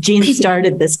 Jean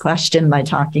started this question by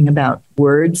talking about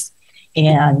words,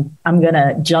 and I'm going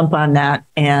to jump on that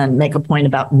and make a point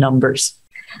about numbers.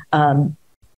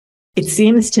 It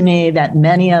seems to me that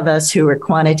many of us who are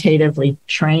quantitatively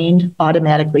trained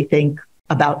automatically think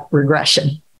about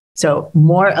regression. So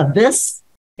more of this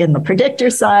in the predictor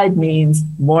side means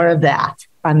more of that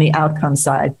on the outcome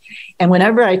side. And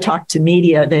whenever I talk to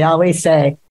media, they always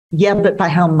say, yeah, but by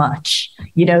how much?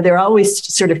 You know, they're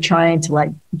always sort of trying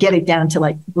to get it down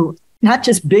to not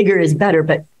just bigger is better,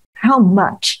 but how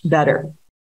much better?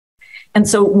 And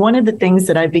so one of the things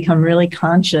that I've become really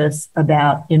conscious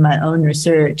about in my own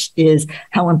research is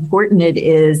how important it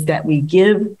is that we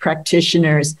give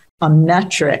practitioners a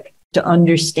metric to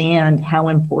understand how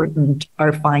important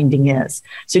our finding is.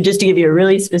 So just to give you a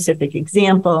really specific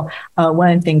example,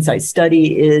 one of the things I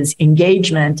study is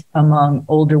engagement among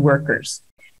older workers.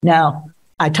 Now,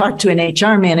 I talk to an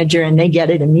HR manager and they get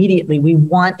it immediately. We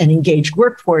want an engaged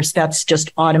workforce. That's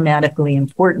just automatically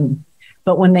important.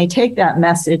 But when they take that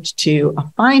message to a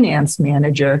finance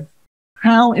manager,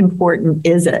 how important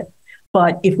is it?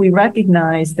 But if we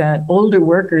recognize that older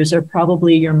workers are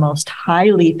probably your most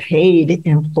highly paid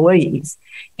employees,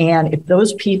 and if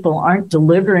those people aren't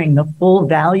delivering the full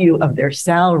value of their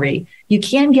salary, you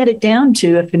can get it down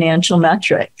to a financial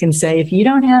metric and say, if you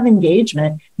don't have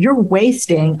engagement, you're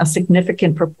wasting a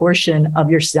significant proportion of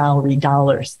your salary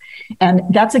dollars. And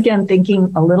that's, again,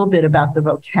 thinking a little bit about the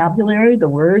vocabulary, the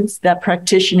words that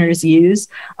practitioners use,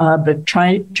 but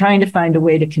trying to find a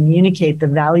way to communicate the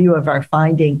value of our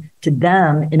finding to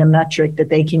them in a metric that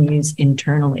they can use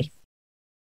internally.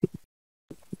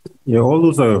 Yeah, all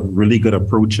those are really good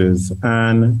approaches.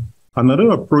 And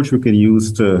another approach we could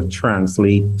use to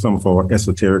translate some of our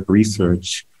esoteric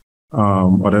research,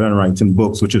 other than writing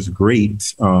books, which is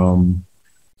great,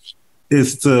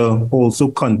 is to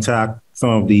also contact some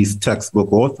of these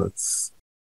textbook authors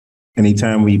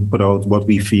anytime we put out what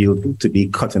we feel to be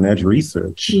cutting edge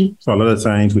research. Mm-hmm. So a lot of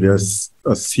times we just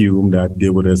assume that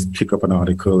they would just pick up an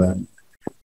article and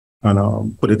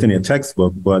put it in a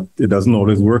textbook, but it doesn't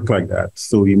always work like that.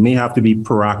 So you may have to be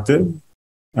proactive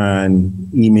and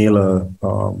email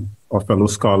a fellow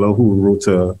scholar who wrote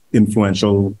an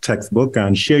influential textbook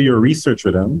and share your research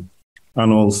with them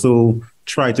and also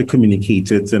try to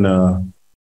communicate it in a,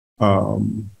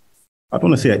 I don't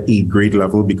want to say at 8th grade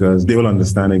level because they will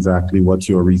understand exactly what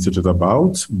your research is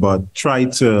about, but try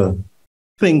to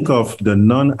think of the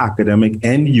non-academic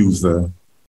end user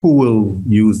who will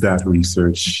use that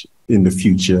research in the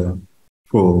future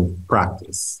for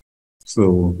practice.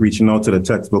 So reaching out to the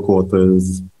textbook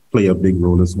authors play a big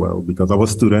role as well, because our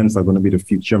students are going to be the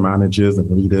future managers and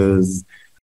leaders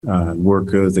and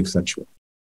workers, etc.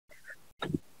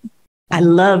 I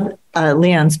love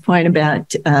Leon's point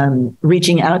about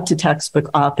reaching out to textbook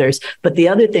authors. But the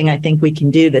other thing I think we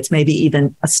can do that's maybe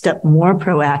even a step more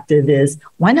proactive is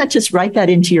why not just write that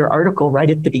into your article right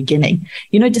at the beginning?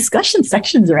 You know, discussion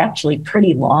sections are actually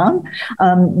pretty long.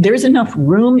 There's enough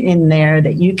room in there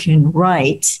that you can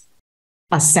write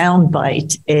a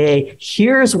soundbite,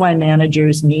 here's why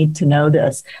managers need to know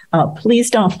this. Please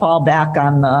don't fall back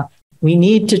on we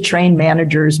need to train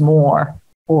managers more,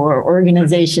 or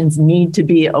organizations need to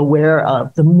be aware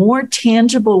of. The more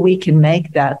tangible we can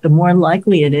make that, the more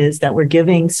likely it is that we're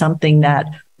giving something that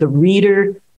the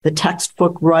reader, the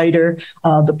textbook writer,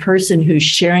 the person who's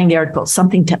sharing the article,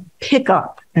 something to pick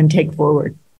up and take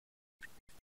forward.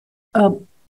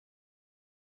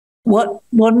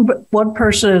 One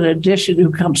person in addition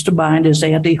who comes to mind is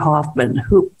Andy Hoffman,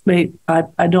 who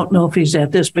I don't know if he's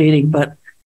at this meeting, but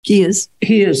he has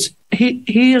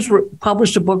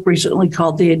published a book recently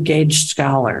called The Engaged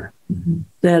Scholar. Mm-hmm.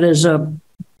 That is a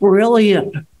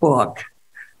brilliant book.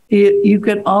 You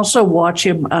can also watch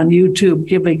him on YouTube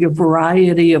giving a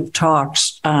variety of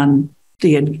talks on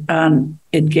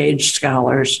engaged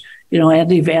scholars. You know,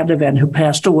 Andy Van de Ven, who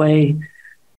passed away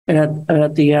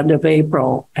at the end of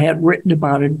April, had written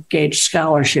about engaged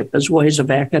scholarship as ways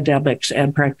of academics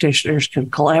and practitioners can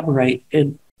collaborate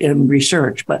in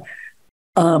research. But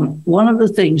one of the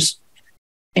things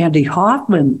Andy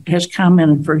Hoffman has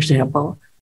commented, for example,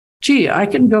 gee, I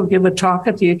can go give a talk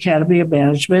at the Academy of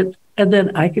Management, and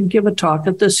then I can give a talk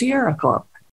at the Sierra Club.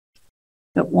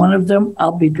 At one of them,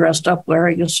 I'll be dressed up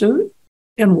wearing a suit.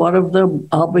 In one of them,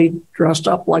 I'll be dressed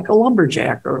up like a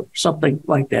lumberjack or something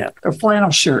like that, or flannel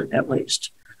shirt at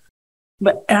least.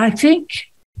 But I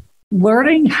think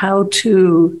learning how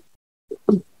to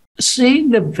see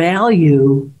the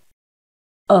value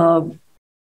of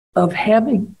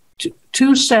having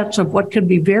two sets of what can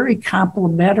be very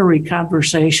complementary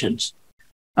conversations,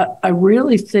 I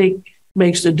really think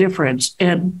makes a difference.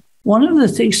 And one of the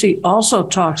things he also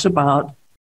talks about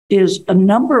is a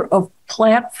number of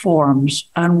platforms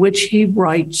on which he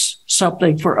writes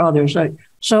something for others.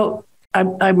 So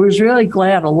I was really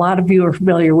glad a lot of you are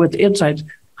familiar with Insights.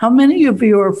 How many of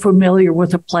you are familiar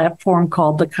with a platform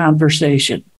called The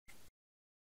Conversation?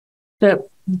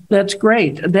 That's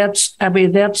great. That's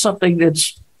something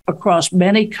that's across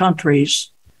many countries.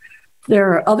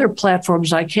 There are other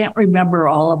platforms. I can't remember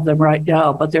all of them right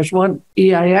now, but there's one,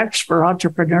 EIX, for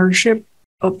entrepreneurship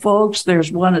folks.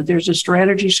 There's a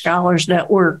Strategy Scholars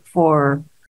Network for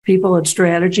people in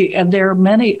strategy, and there are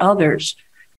many others.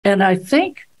 And I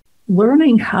think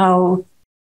learning how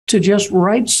to just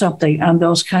write something on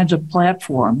those kinds of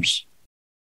platforms,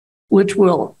 which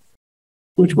will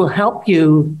help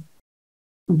you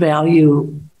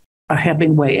value a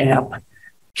Hemingway app,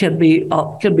 can be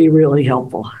really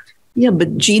helpful. Yeah,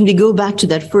 but Jean, we go back to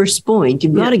that first point.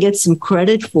 You've got to get some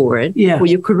credit for it for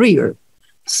your career.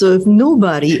 So if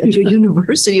nobody at your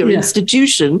university or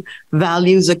institution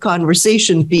values a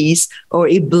conversation piece or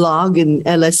a blog in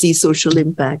LSE social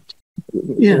impact,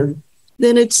 then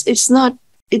it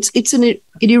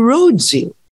erodes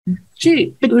you.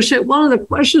 Gee, Usha, one of the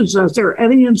questions is there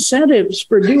any incentives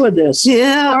for doing this?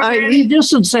 Yeah. Are there any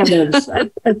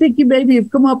disincentives? I think you maybe have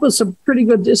come up with some pretty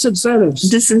good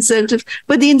disincentives.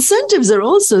 But the incentives are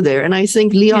also there. And I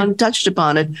think Leon touched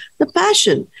upon it. The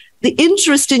passion, the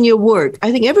interest in your work.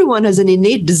 I think everyone has an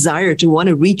innate desire to want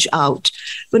to reach out.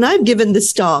 When I've given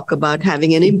this talk about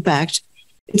having an impact,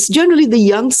 it's generally the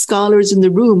young scholars in the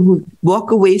room who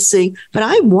walk away saying, but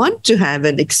I want to have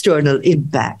an external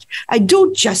impact. I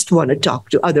don't just want to talk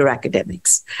to other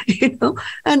academics,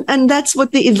 and that's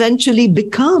what they eventually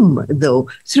become, though,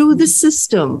 through the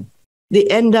system. They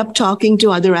end up talking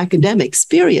to other academics,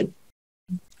 period.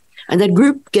 And that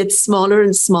group gets smaller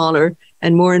and smaller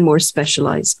and more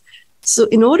specialized. So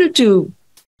in order to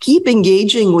keep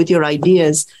engaging with your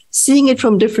ideas, seeing it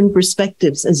from different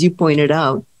perspectives, as you pointed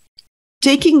out,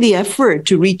 taking the effort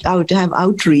to reach out, to have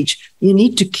outreach, you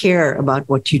need to care about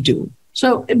what you do.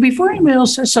 So before anybody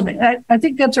else says something, I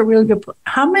think that's a really good point.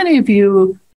 How many of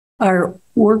you are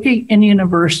working in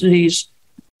universities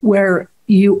where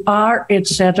you are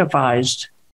incentivized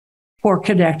for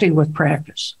connecting with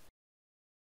practice?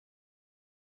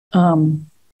 2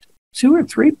 or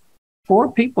 3,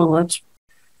 4 people.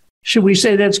 Should we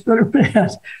say that's good or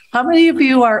bad? How many of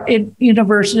you are in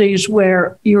universities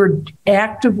where you're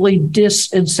actively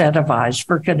disincentivized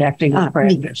for connecting with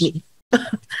practice? Me.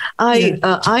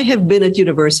 I have been at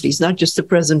universities, not just the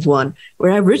present one,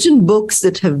 where I've written books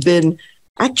that have been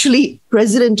actually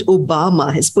President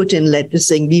Obama has put in letters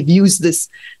saying we've used this,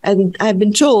 and I've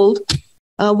been told,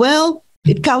 well,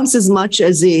 it counts as much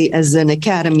as an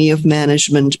Academy of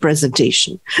Management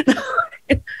presentation.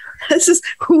 This is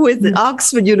with the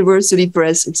Oxford University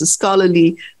Press. It's a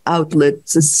scholarly outlet.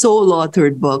 It's a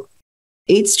sole-authored book.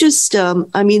 It's just, I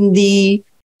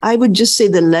would just say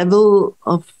the level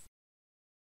of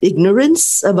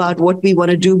ignorance about what we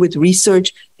want to do with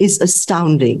research is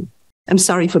astounding. I'm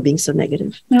sorry for being so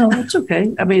negative. No, that's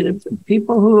okay. I mean,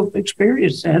 people who have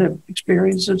experienced that have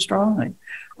experienced it strongly.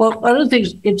 Well, one of the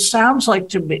things it sounds like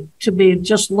to me,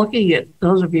 just looking at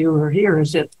those of you who are here,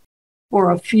 is that for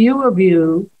a few of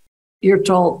you, you're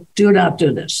told, do not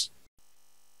do this.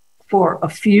 For a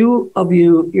few of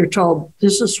you, you're told,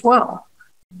 this is swell.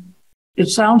 It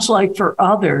sounds like for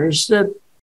others that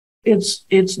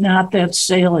it's not that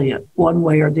salient one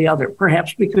way or the other,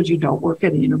 perhaps because you don't work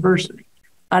at a university.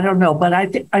 I don't know, but I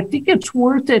think it's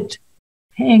worth it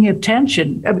paying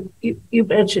attention. I mean, you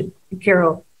mentioned,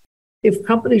 Carol, if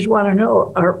companies want to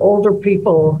know, are older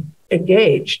people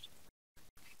engaged?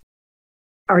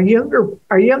 Are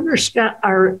younger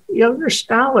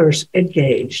scholars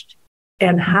engaged,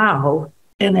 and how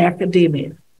in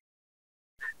academia?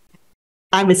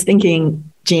 I was thinking,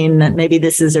 Jean, that maybe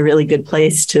this is a really good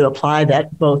place to apply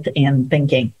that both and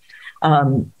thinking.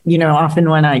 Often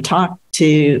when I talk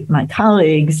to my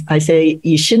colleagues, I say,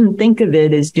 you shouldn't think of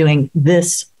it as doing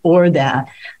this or that.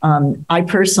 I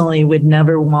personally would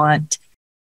never want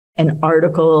an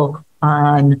article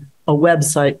on a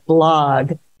website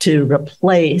blog to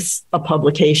replace a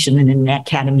publication in an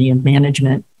Academy of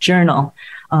Management journal.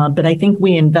 But I think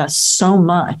we invest so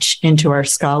much into our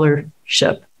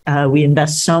scholarship. We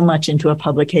invest so much into a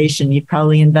publication. You've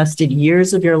probably invested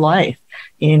years of your life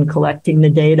in collecting the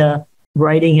data,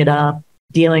 writing it up,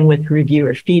 dealing with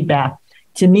reviewer feedback.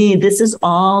 To me, this is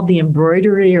all the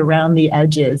embroidery around the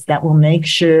edges that will make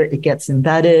sure it gets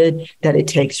embedded, that it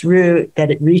takes root, that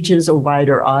it reaches a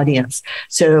wider audience.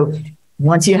 So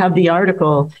once you have the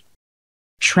article,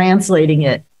 translating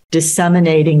it,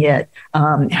 disseminating it,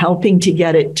 helping to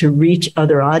get it to reach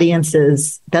other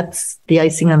audiences, that's the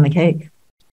icing on the cake.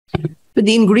 But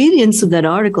the ingredients of that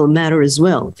article matter as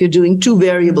well. If you're doing 2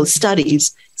 variable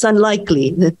studies, it's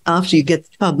unlikely that after you get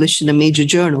published in a major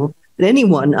journal, that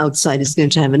anyone outside is going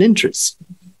to have an interest.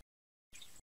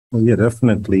 Well, yeah,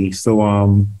 definitely.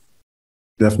 So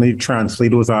definitely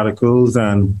translate those articles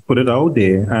and put it out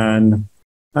there.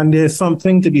 And there's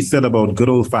something to be said about good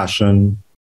old-fashioned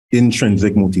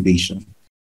intrinsic motivation.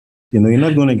 You're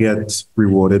not going to get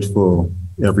rewarded for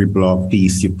every blog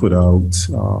piece you put out.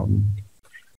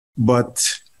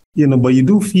 But you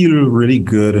do feel really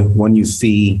good when you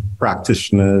see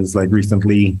practitioners, like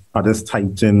recently I just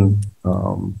typed in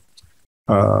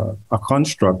a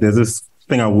construct. There's this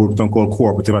thing I worked on called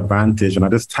cooperative advantage, and I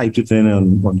just typed it in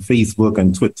on Facebook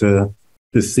and Twitter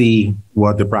to see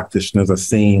what the practitioners are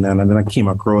saying. And then I came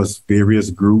across various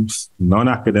groups,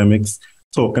 non-academics,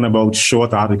 talking about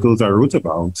short articles I wrote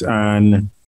about. And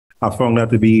I found that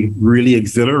to be really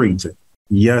exhilarating.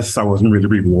 Yes, I wasn't really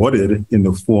rewarded in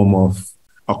the form of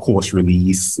a course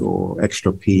release or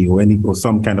extra pay or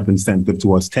some kind of incentive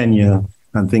towards tenure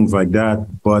and things like that.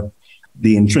 But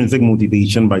the intrinsic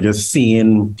motivation by just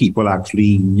seeing people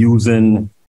actually using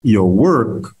your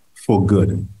work for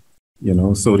good.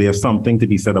 So there's something to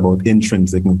be said about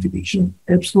intrinsic motivation.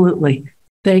 Absolutely.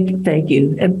 Thank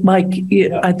you. And Mike,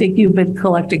 I think you've been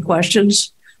collecting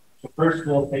questions. So first,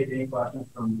 we'll take any questions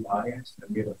from the audience, and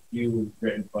we have a few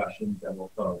written questions that we'll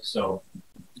pose. So,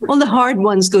 well, the hard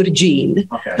ones go to Jean.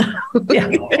 Okay. Yeah,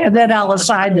 and then I'll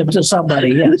assign them to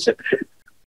somebody. Yes.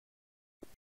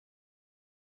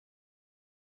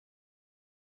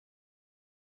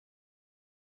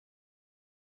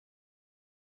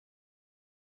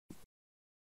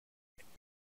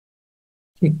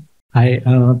 Hi,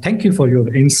 thank you for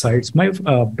your insights. My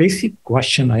basic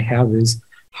question I have is,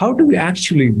 how do we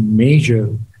actually measure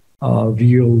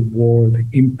real world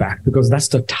impact? Because that's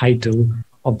the title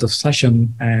of the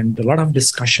session, and a lot of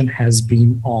discussion has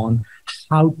been on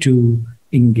how to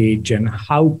engage and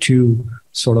how to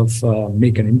sort of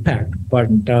make an impact. But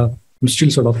I'm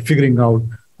still sort of figuring out,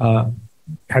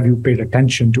 have you paid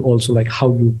attention to also like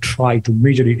how you try to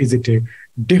measure it? Is it a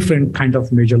different kind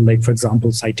of measure, like, for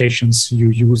example, citations you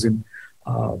use in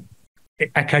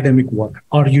academic work?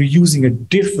 Are you using a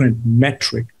different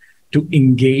metric to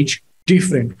engage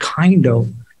different kind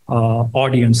of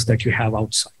audience that you have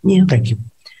outside? Yeah. Thank you.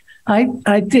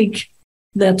 I think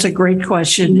that's a great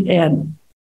question,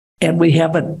 and we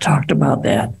haven't talked about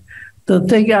that. The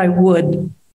thing I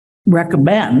would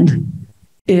recommend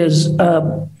is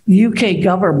UK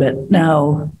government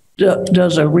now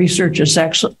does a research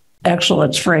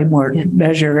excellence framework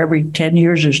measure every 10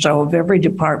 years or so of every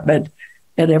department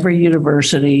at every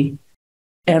university.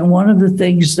 And one of the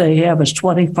things they have is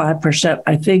 25%,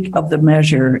 I think, of the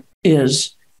measure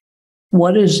is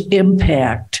what does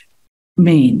impact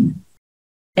mean?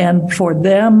 And for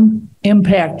them,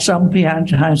 impact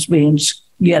sometimes means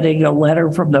getting a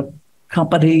letter from a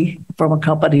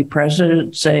company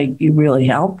president saying you really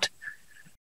helped.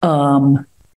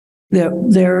 There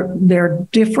are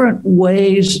different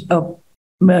ways of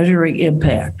measuring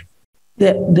impact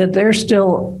that they're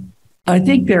still, I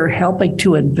think they're helping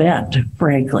to invent,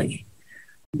 frankly.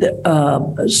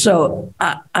 So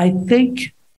I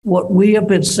think what we have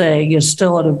been saying is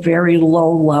still at a very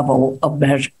low level of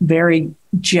very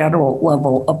general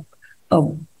level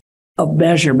of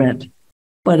measurement.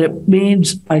 But it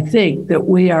means, I think, that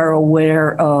we are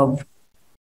aware of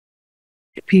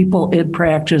people in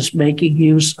practice making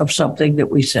use of something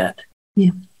that we said.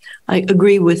 Yeah, I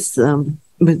agree with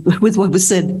what was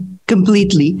said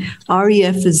completely.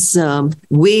 REF is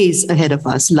ways ahead of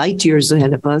us, light years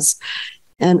ahead of us.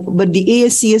 But the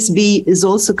ASCSB is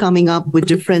also coming up with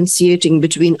differentiating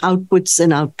between outputs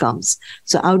and outcomes.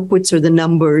 So outputs are the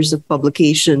numbers of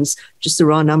publications, just the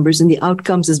raw numbers, and the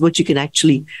outcomes is what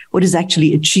is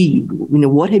actually achieved.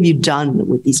 What have you done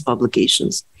with these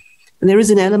publications? And there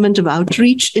is an element of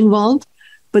outreach involved,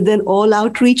 but then all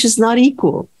outreach is not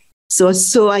equal.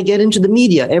 So I get into the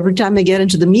media. Every time I get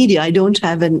into the media, I don't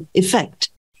have an effect.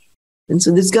 And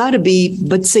so there's got to be,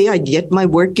 but say I get my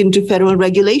work into federal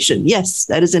regulation. Yes,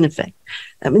 that is an effect.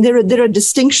 I mean, there are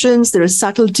distinctions, there are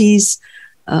subtleties.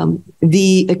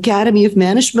 The Academy of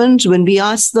Management, when we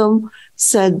asked them,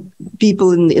 said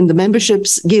people in the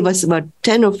memberships gave us about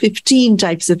 10 or 15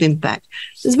 types of impact.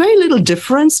 There's very little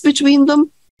difference between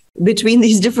them, between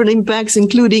these different impacts,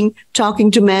 including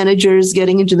talking to managers,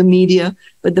 getting into the media.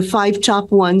 But the 5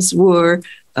 top ones were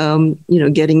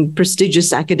getting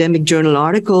prestigious academic journal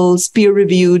articles,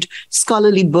 peer-reviewed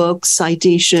scholarly books,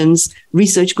 citations,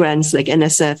 research grants like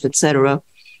NSF, et cetera.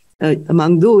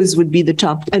 Among those would be the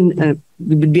top, and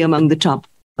would be among the top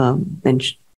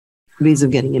ways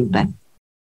of getting impact.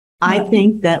 I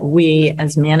think that we,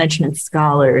 as management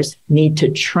scholars, need to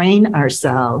train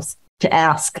ourselves to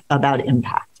ask about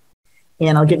impact.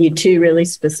 And I'll give you 2 really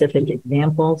specific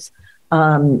examples.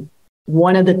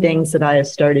 One of the things that I have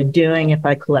started doing, if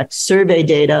I collect survey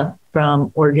data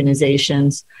from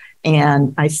organizations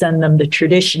and I send them the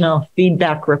traditional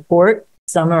feedback report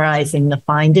summarizing the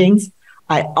findings,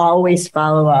 I always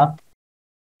follow up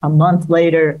a month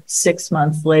later, 6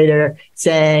 months later,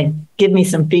 saying, give me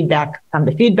some feedback on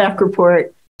the feedback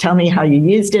report. Tell me how you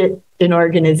used it in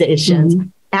organizations. Mm-hmm.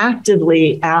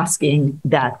 Actively asking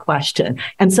that question.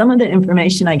 And some of the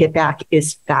information I get back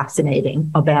is fascinating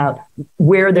about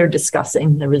where they're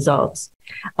discussing the results.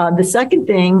 The second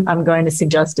thing I'm going to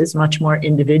suggest is much more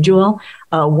individual.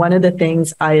 One of the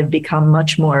things I have become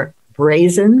much more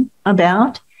brazen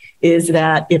about is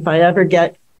that if I ever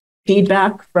get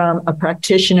feedback from a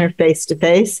practitioner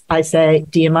face-to-face, I say,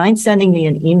 do you mind sending me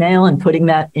an email and putting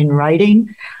that in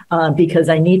writing? Because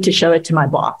I need to show it to my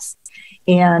boss.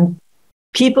 And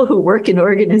people who work in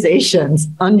organizations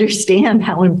understand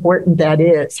how important that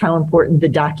is, how important the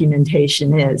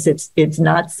documentation is. It's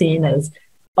not seen as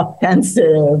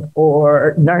offensive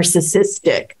or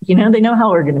narcissistic. They know how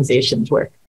organizations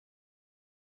work.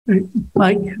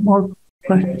 Mike, more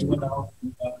questions?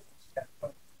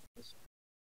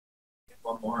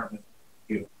 One more, and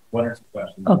then 1 or 2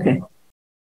 questions. Okay.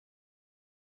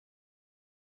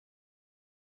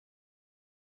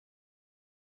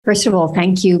 First of all,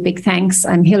 thank you. Big thanks.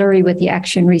 I'm Hillary with the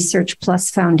Action Research Plus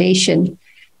Foundation.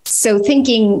 So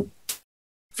thinking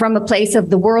from a place of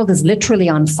the world is literally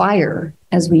on fire,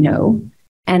 as we know,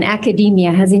 and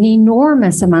academia has an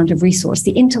enormous amount of resource,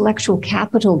 the intellectual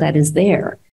capital that is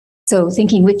there. So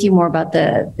thinking with you more about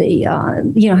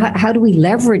how do we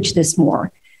leverage this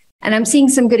more? And I'm seeing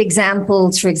some good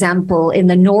examples, for example, in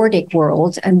the Nordic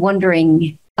world, and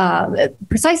wondering,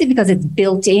 precisely because it's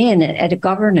built in at a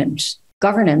governance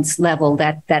level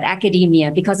that academia,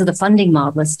 because of the funding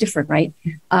model, is different, right?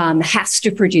 Has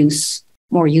to produce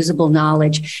more usable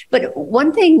knowledge. But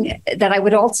one thing that I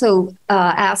would also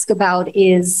ask about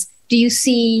is, do you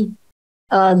see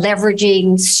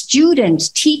leveraging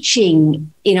student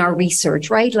teaching in our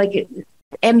research, right? Like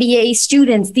MBA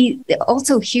students, the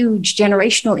also huge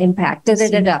generational impact.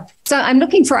 So I'm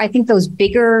looking for, I think, those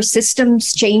bigger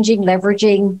systems changing,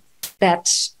 leveraging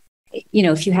that,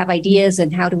 if you have ideas,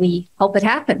 and how do we help it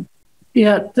happen?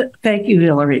 Yeah, thank you,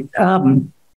 Hillary.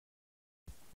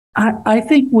 I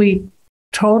think we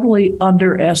totally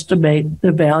underestimate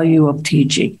the value of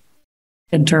teaching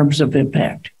in terms of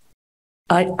impact.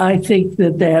 I think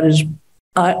that is,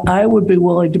 I would be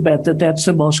willing to bet that that's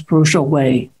the most crucial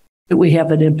way that we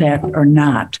have an impact or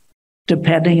not,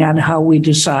 depending on how we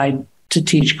decide to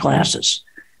teach classes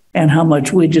and how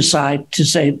much we decide to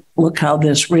say, look how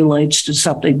this relates to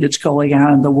something that's going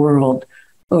on in the world,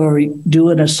 or do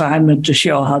an assignment to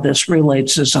show how this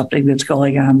relates to something that's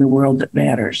going on in the world that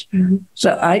matters. Mm-hmm.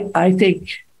 So I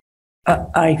think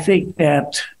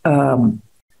that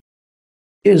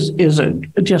is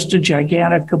just a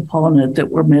gigantic component that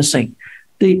we're missing.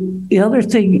 The other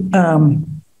thing,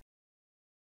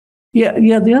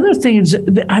 the other thing is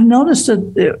that I've noticed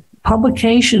that the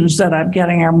publications that I'm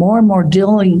getting are more and more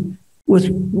dealing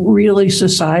with really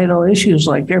societal issues.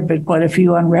 Like there have been quite a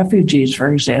few on refugees,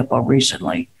 for example,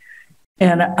 recently.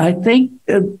 And I think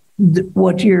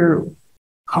what you're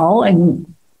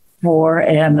calling for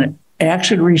and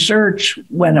action research,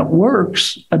 when it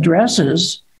works,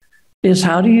 addresses is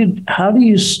how do you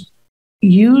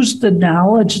use the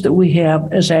knowledge that we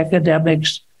have as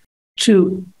academics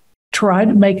to try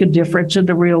to make a difference in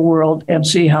the real world and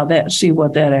see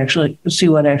what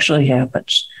actually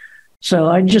happens. So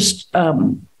I just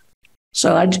want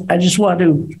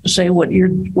to say what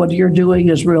you're doing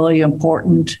is really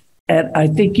important, and I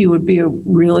think you would be a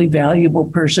really valuable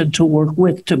person to work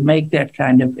with to make that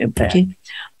kind of impact. Okay.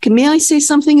 May I say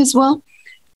something as well?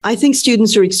 I think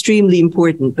students are extremely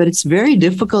important, but it's very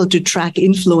difficult to track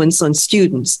influence on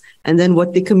students and then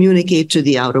what they communicate to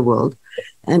the outer world.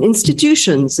 And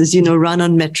institutions, as you know, run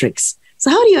on metrics.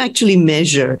 So how do you actually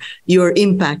measure your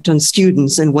impact on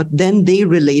students and what then they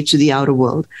relate to the outer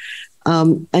world?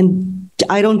 And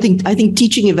I think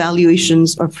teaching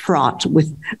evaluations are fraught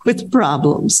with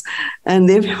problems, and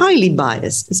they're highly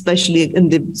biased, especially,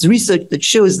 and there's research that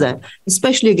shows that,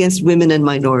 especially against women and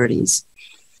minorities.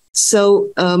 So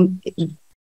I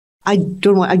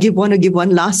want to give one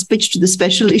last pitch to the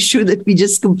special issue that we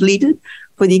just completed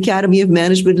for the Academy of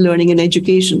Management, Learning and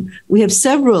Education. We have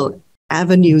several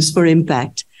avenues for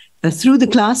impact through the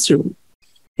classroom,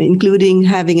 including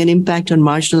having an impact on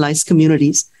marginalized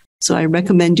communities. So I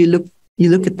recommend you look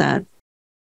at that.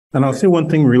 And I'll say one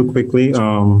thing real quickly.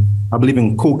 I believe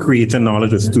in co-creating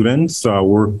knowledge with students. I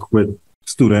work with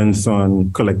students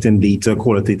on collecting data,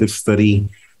 qualitative study.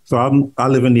 So I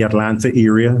live in the Atlanta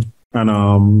area,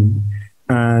 and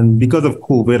because of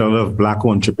COVID, a lot of Black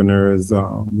entrepreneurs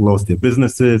lost their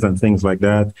businesses and things like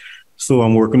that. So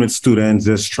I'm working with students,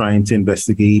 just trying to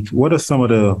investigate what are some of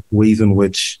the ways in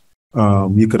which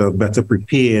you could have better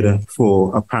prepared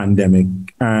for a pandemic.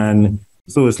 And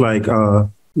so it's like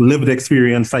a lived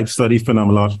experience type study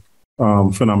phenomenology.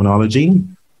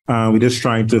 We're just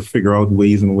trying to figure out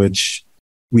ways in which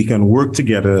we can work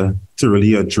together to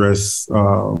really address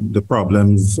the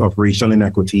problems of racial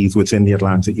inequities within the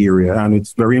Atlanta area. And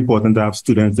it's very important to have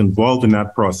students involved in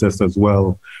that process as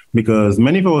well, because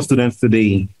many of our students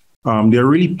today, they're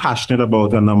really passionate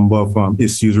about a number of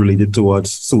issues related towards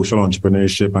social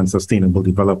entrepreneurship and sustainable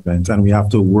development. And we have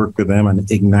to work with them and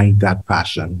ignite that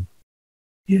passion.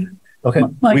 Yeah. Okay.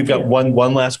 We've got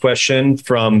one last question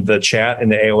from the chat in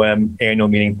the AOM annual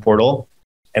meeting portal,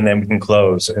 and then we can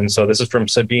close. And so this is from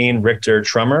Sabine Richter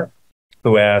Trummer,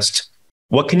 who asked,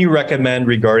 what can you recommend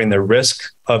regarding the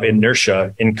risk of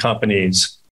inertia in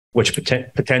companies, which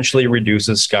potentially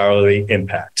reduces scholarly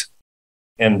impact?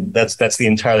 And that's the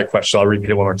entire question. I'll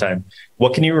repeat it one more time.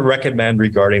 What can you recommend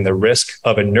regarding the risk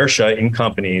of inertia in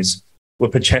companies,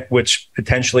 which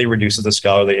potentially reduces the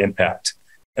scholarly impact?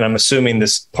 And I'm assuming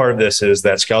this part of this is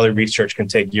that scholarly research can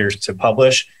take years to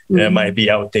publish, and it might be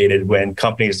outdated when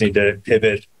companies need to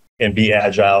pivot and be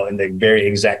agile in the very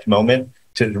exact moment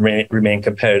to remain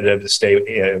competitive, to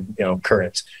stay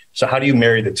current. So how do you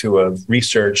marry the two of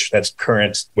research that's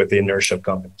current with the inertia of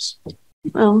companies?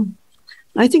 Well,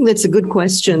 I think that's a good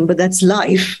question, but that's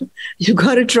life. You've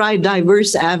got to try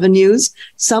diverse avenues.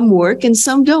 Some work and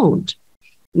some don't.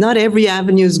 Not every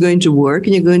avenue is going to work,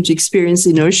 and you're going to experience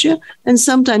inertia and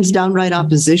sometimes downright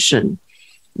opposition.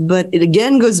 But it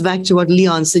again goes back to what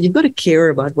Leon said. You've got to care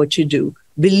about what you do,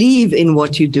 believe in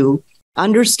what you do,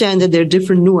 understand that there are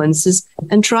different nuances,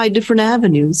 and try different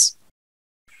avenues.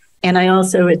 And I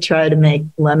also would try to make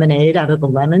lemonade out of the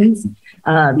lemons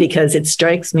because it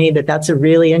strikes me that that's a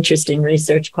really interesting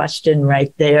research question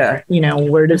right there. You know,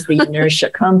 where does the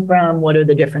inertia come from? What are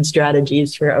the different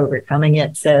strategies for overcoming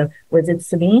it? So was it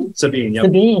Sabine? Sabine, yeah.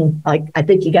 Sabine, I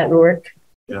think you got your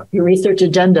research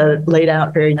agenda laid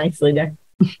out very nicely there.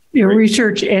 Your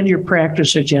research and your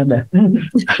practice agenda.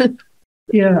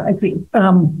 Yeah, I think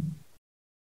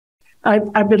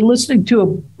I've been listening to a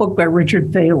book by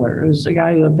Richard Thaler, who's the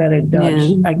guy who invented Dutch.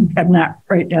 Yeah. I'm not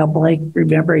right now blank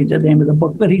remembering the name of the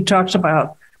book, but he talks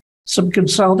about some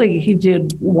consulting he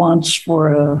did once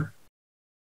for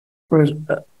a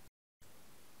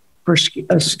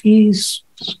ski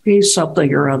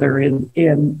something or other in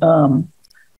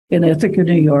Ithaca,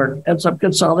 New York, and some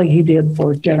consulting he did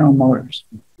for General Motors.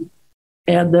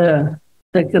 And the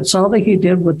consulting he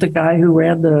did with the guy who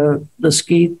ran the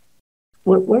ski.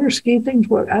 What are ski things?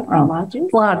 I don't know.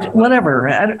 Lodge, whatever.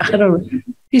 I don't.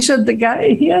 He said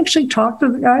he actually talked to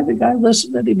the guy. The guy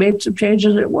listened and he made some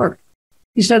changes at work.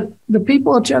 He said the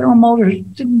people at General Motors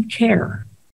didn't care.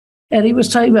 And he was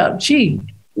talking about,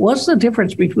 what's the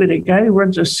difference between a guy who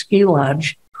runs a ski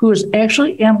lodge who is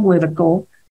actually analytical,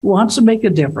 wants to make a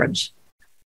difference,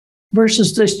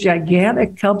 versus this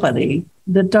gigantic company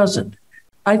that doesn't?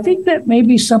 I think that may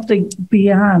be something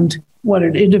beyond what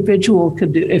an individual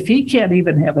could do. If he can't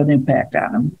even have an impact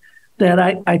on him, then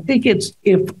I think it's,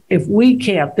 if we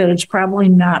can't, then it's probably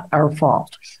not our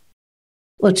fault.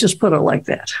 Let's just put it like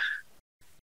that.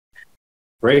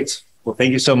 Great. Well,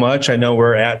 thank you so much. I know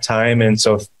we're at time. And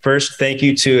so first, thank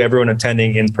you to everyone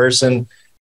attending in person.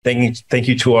 Thank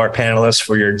you to our panelists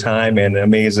for your time and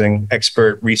amazing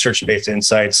expert research-based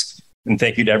insights. And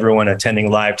thank you to everyone attending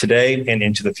live today and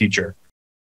into the future.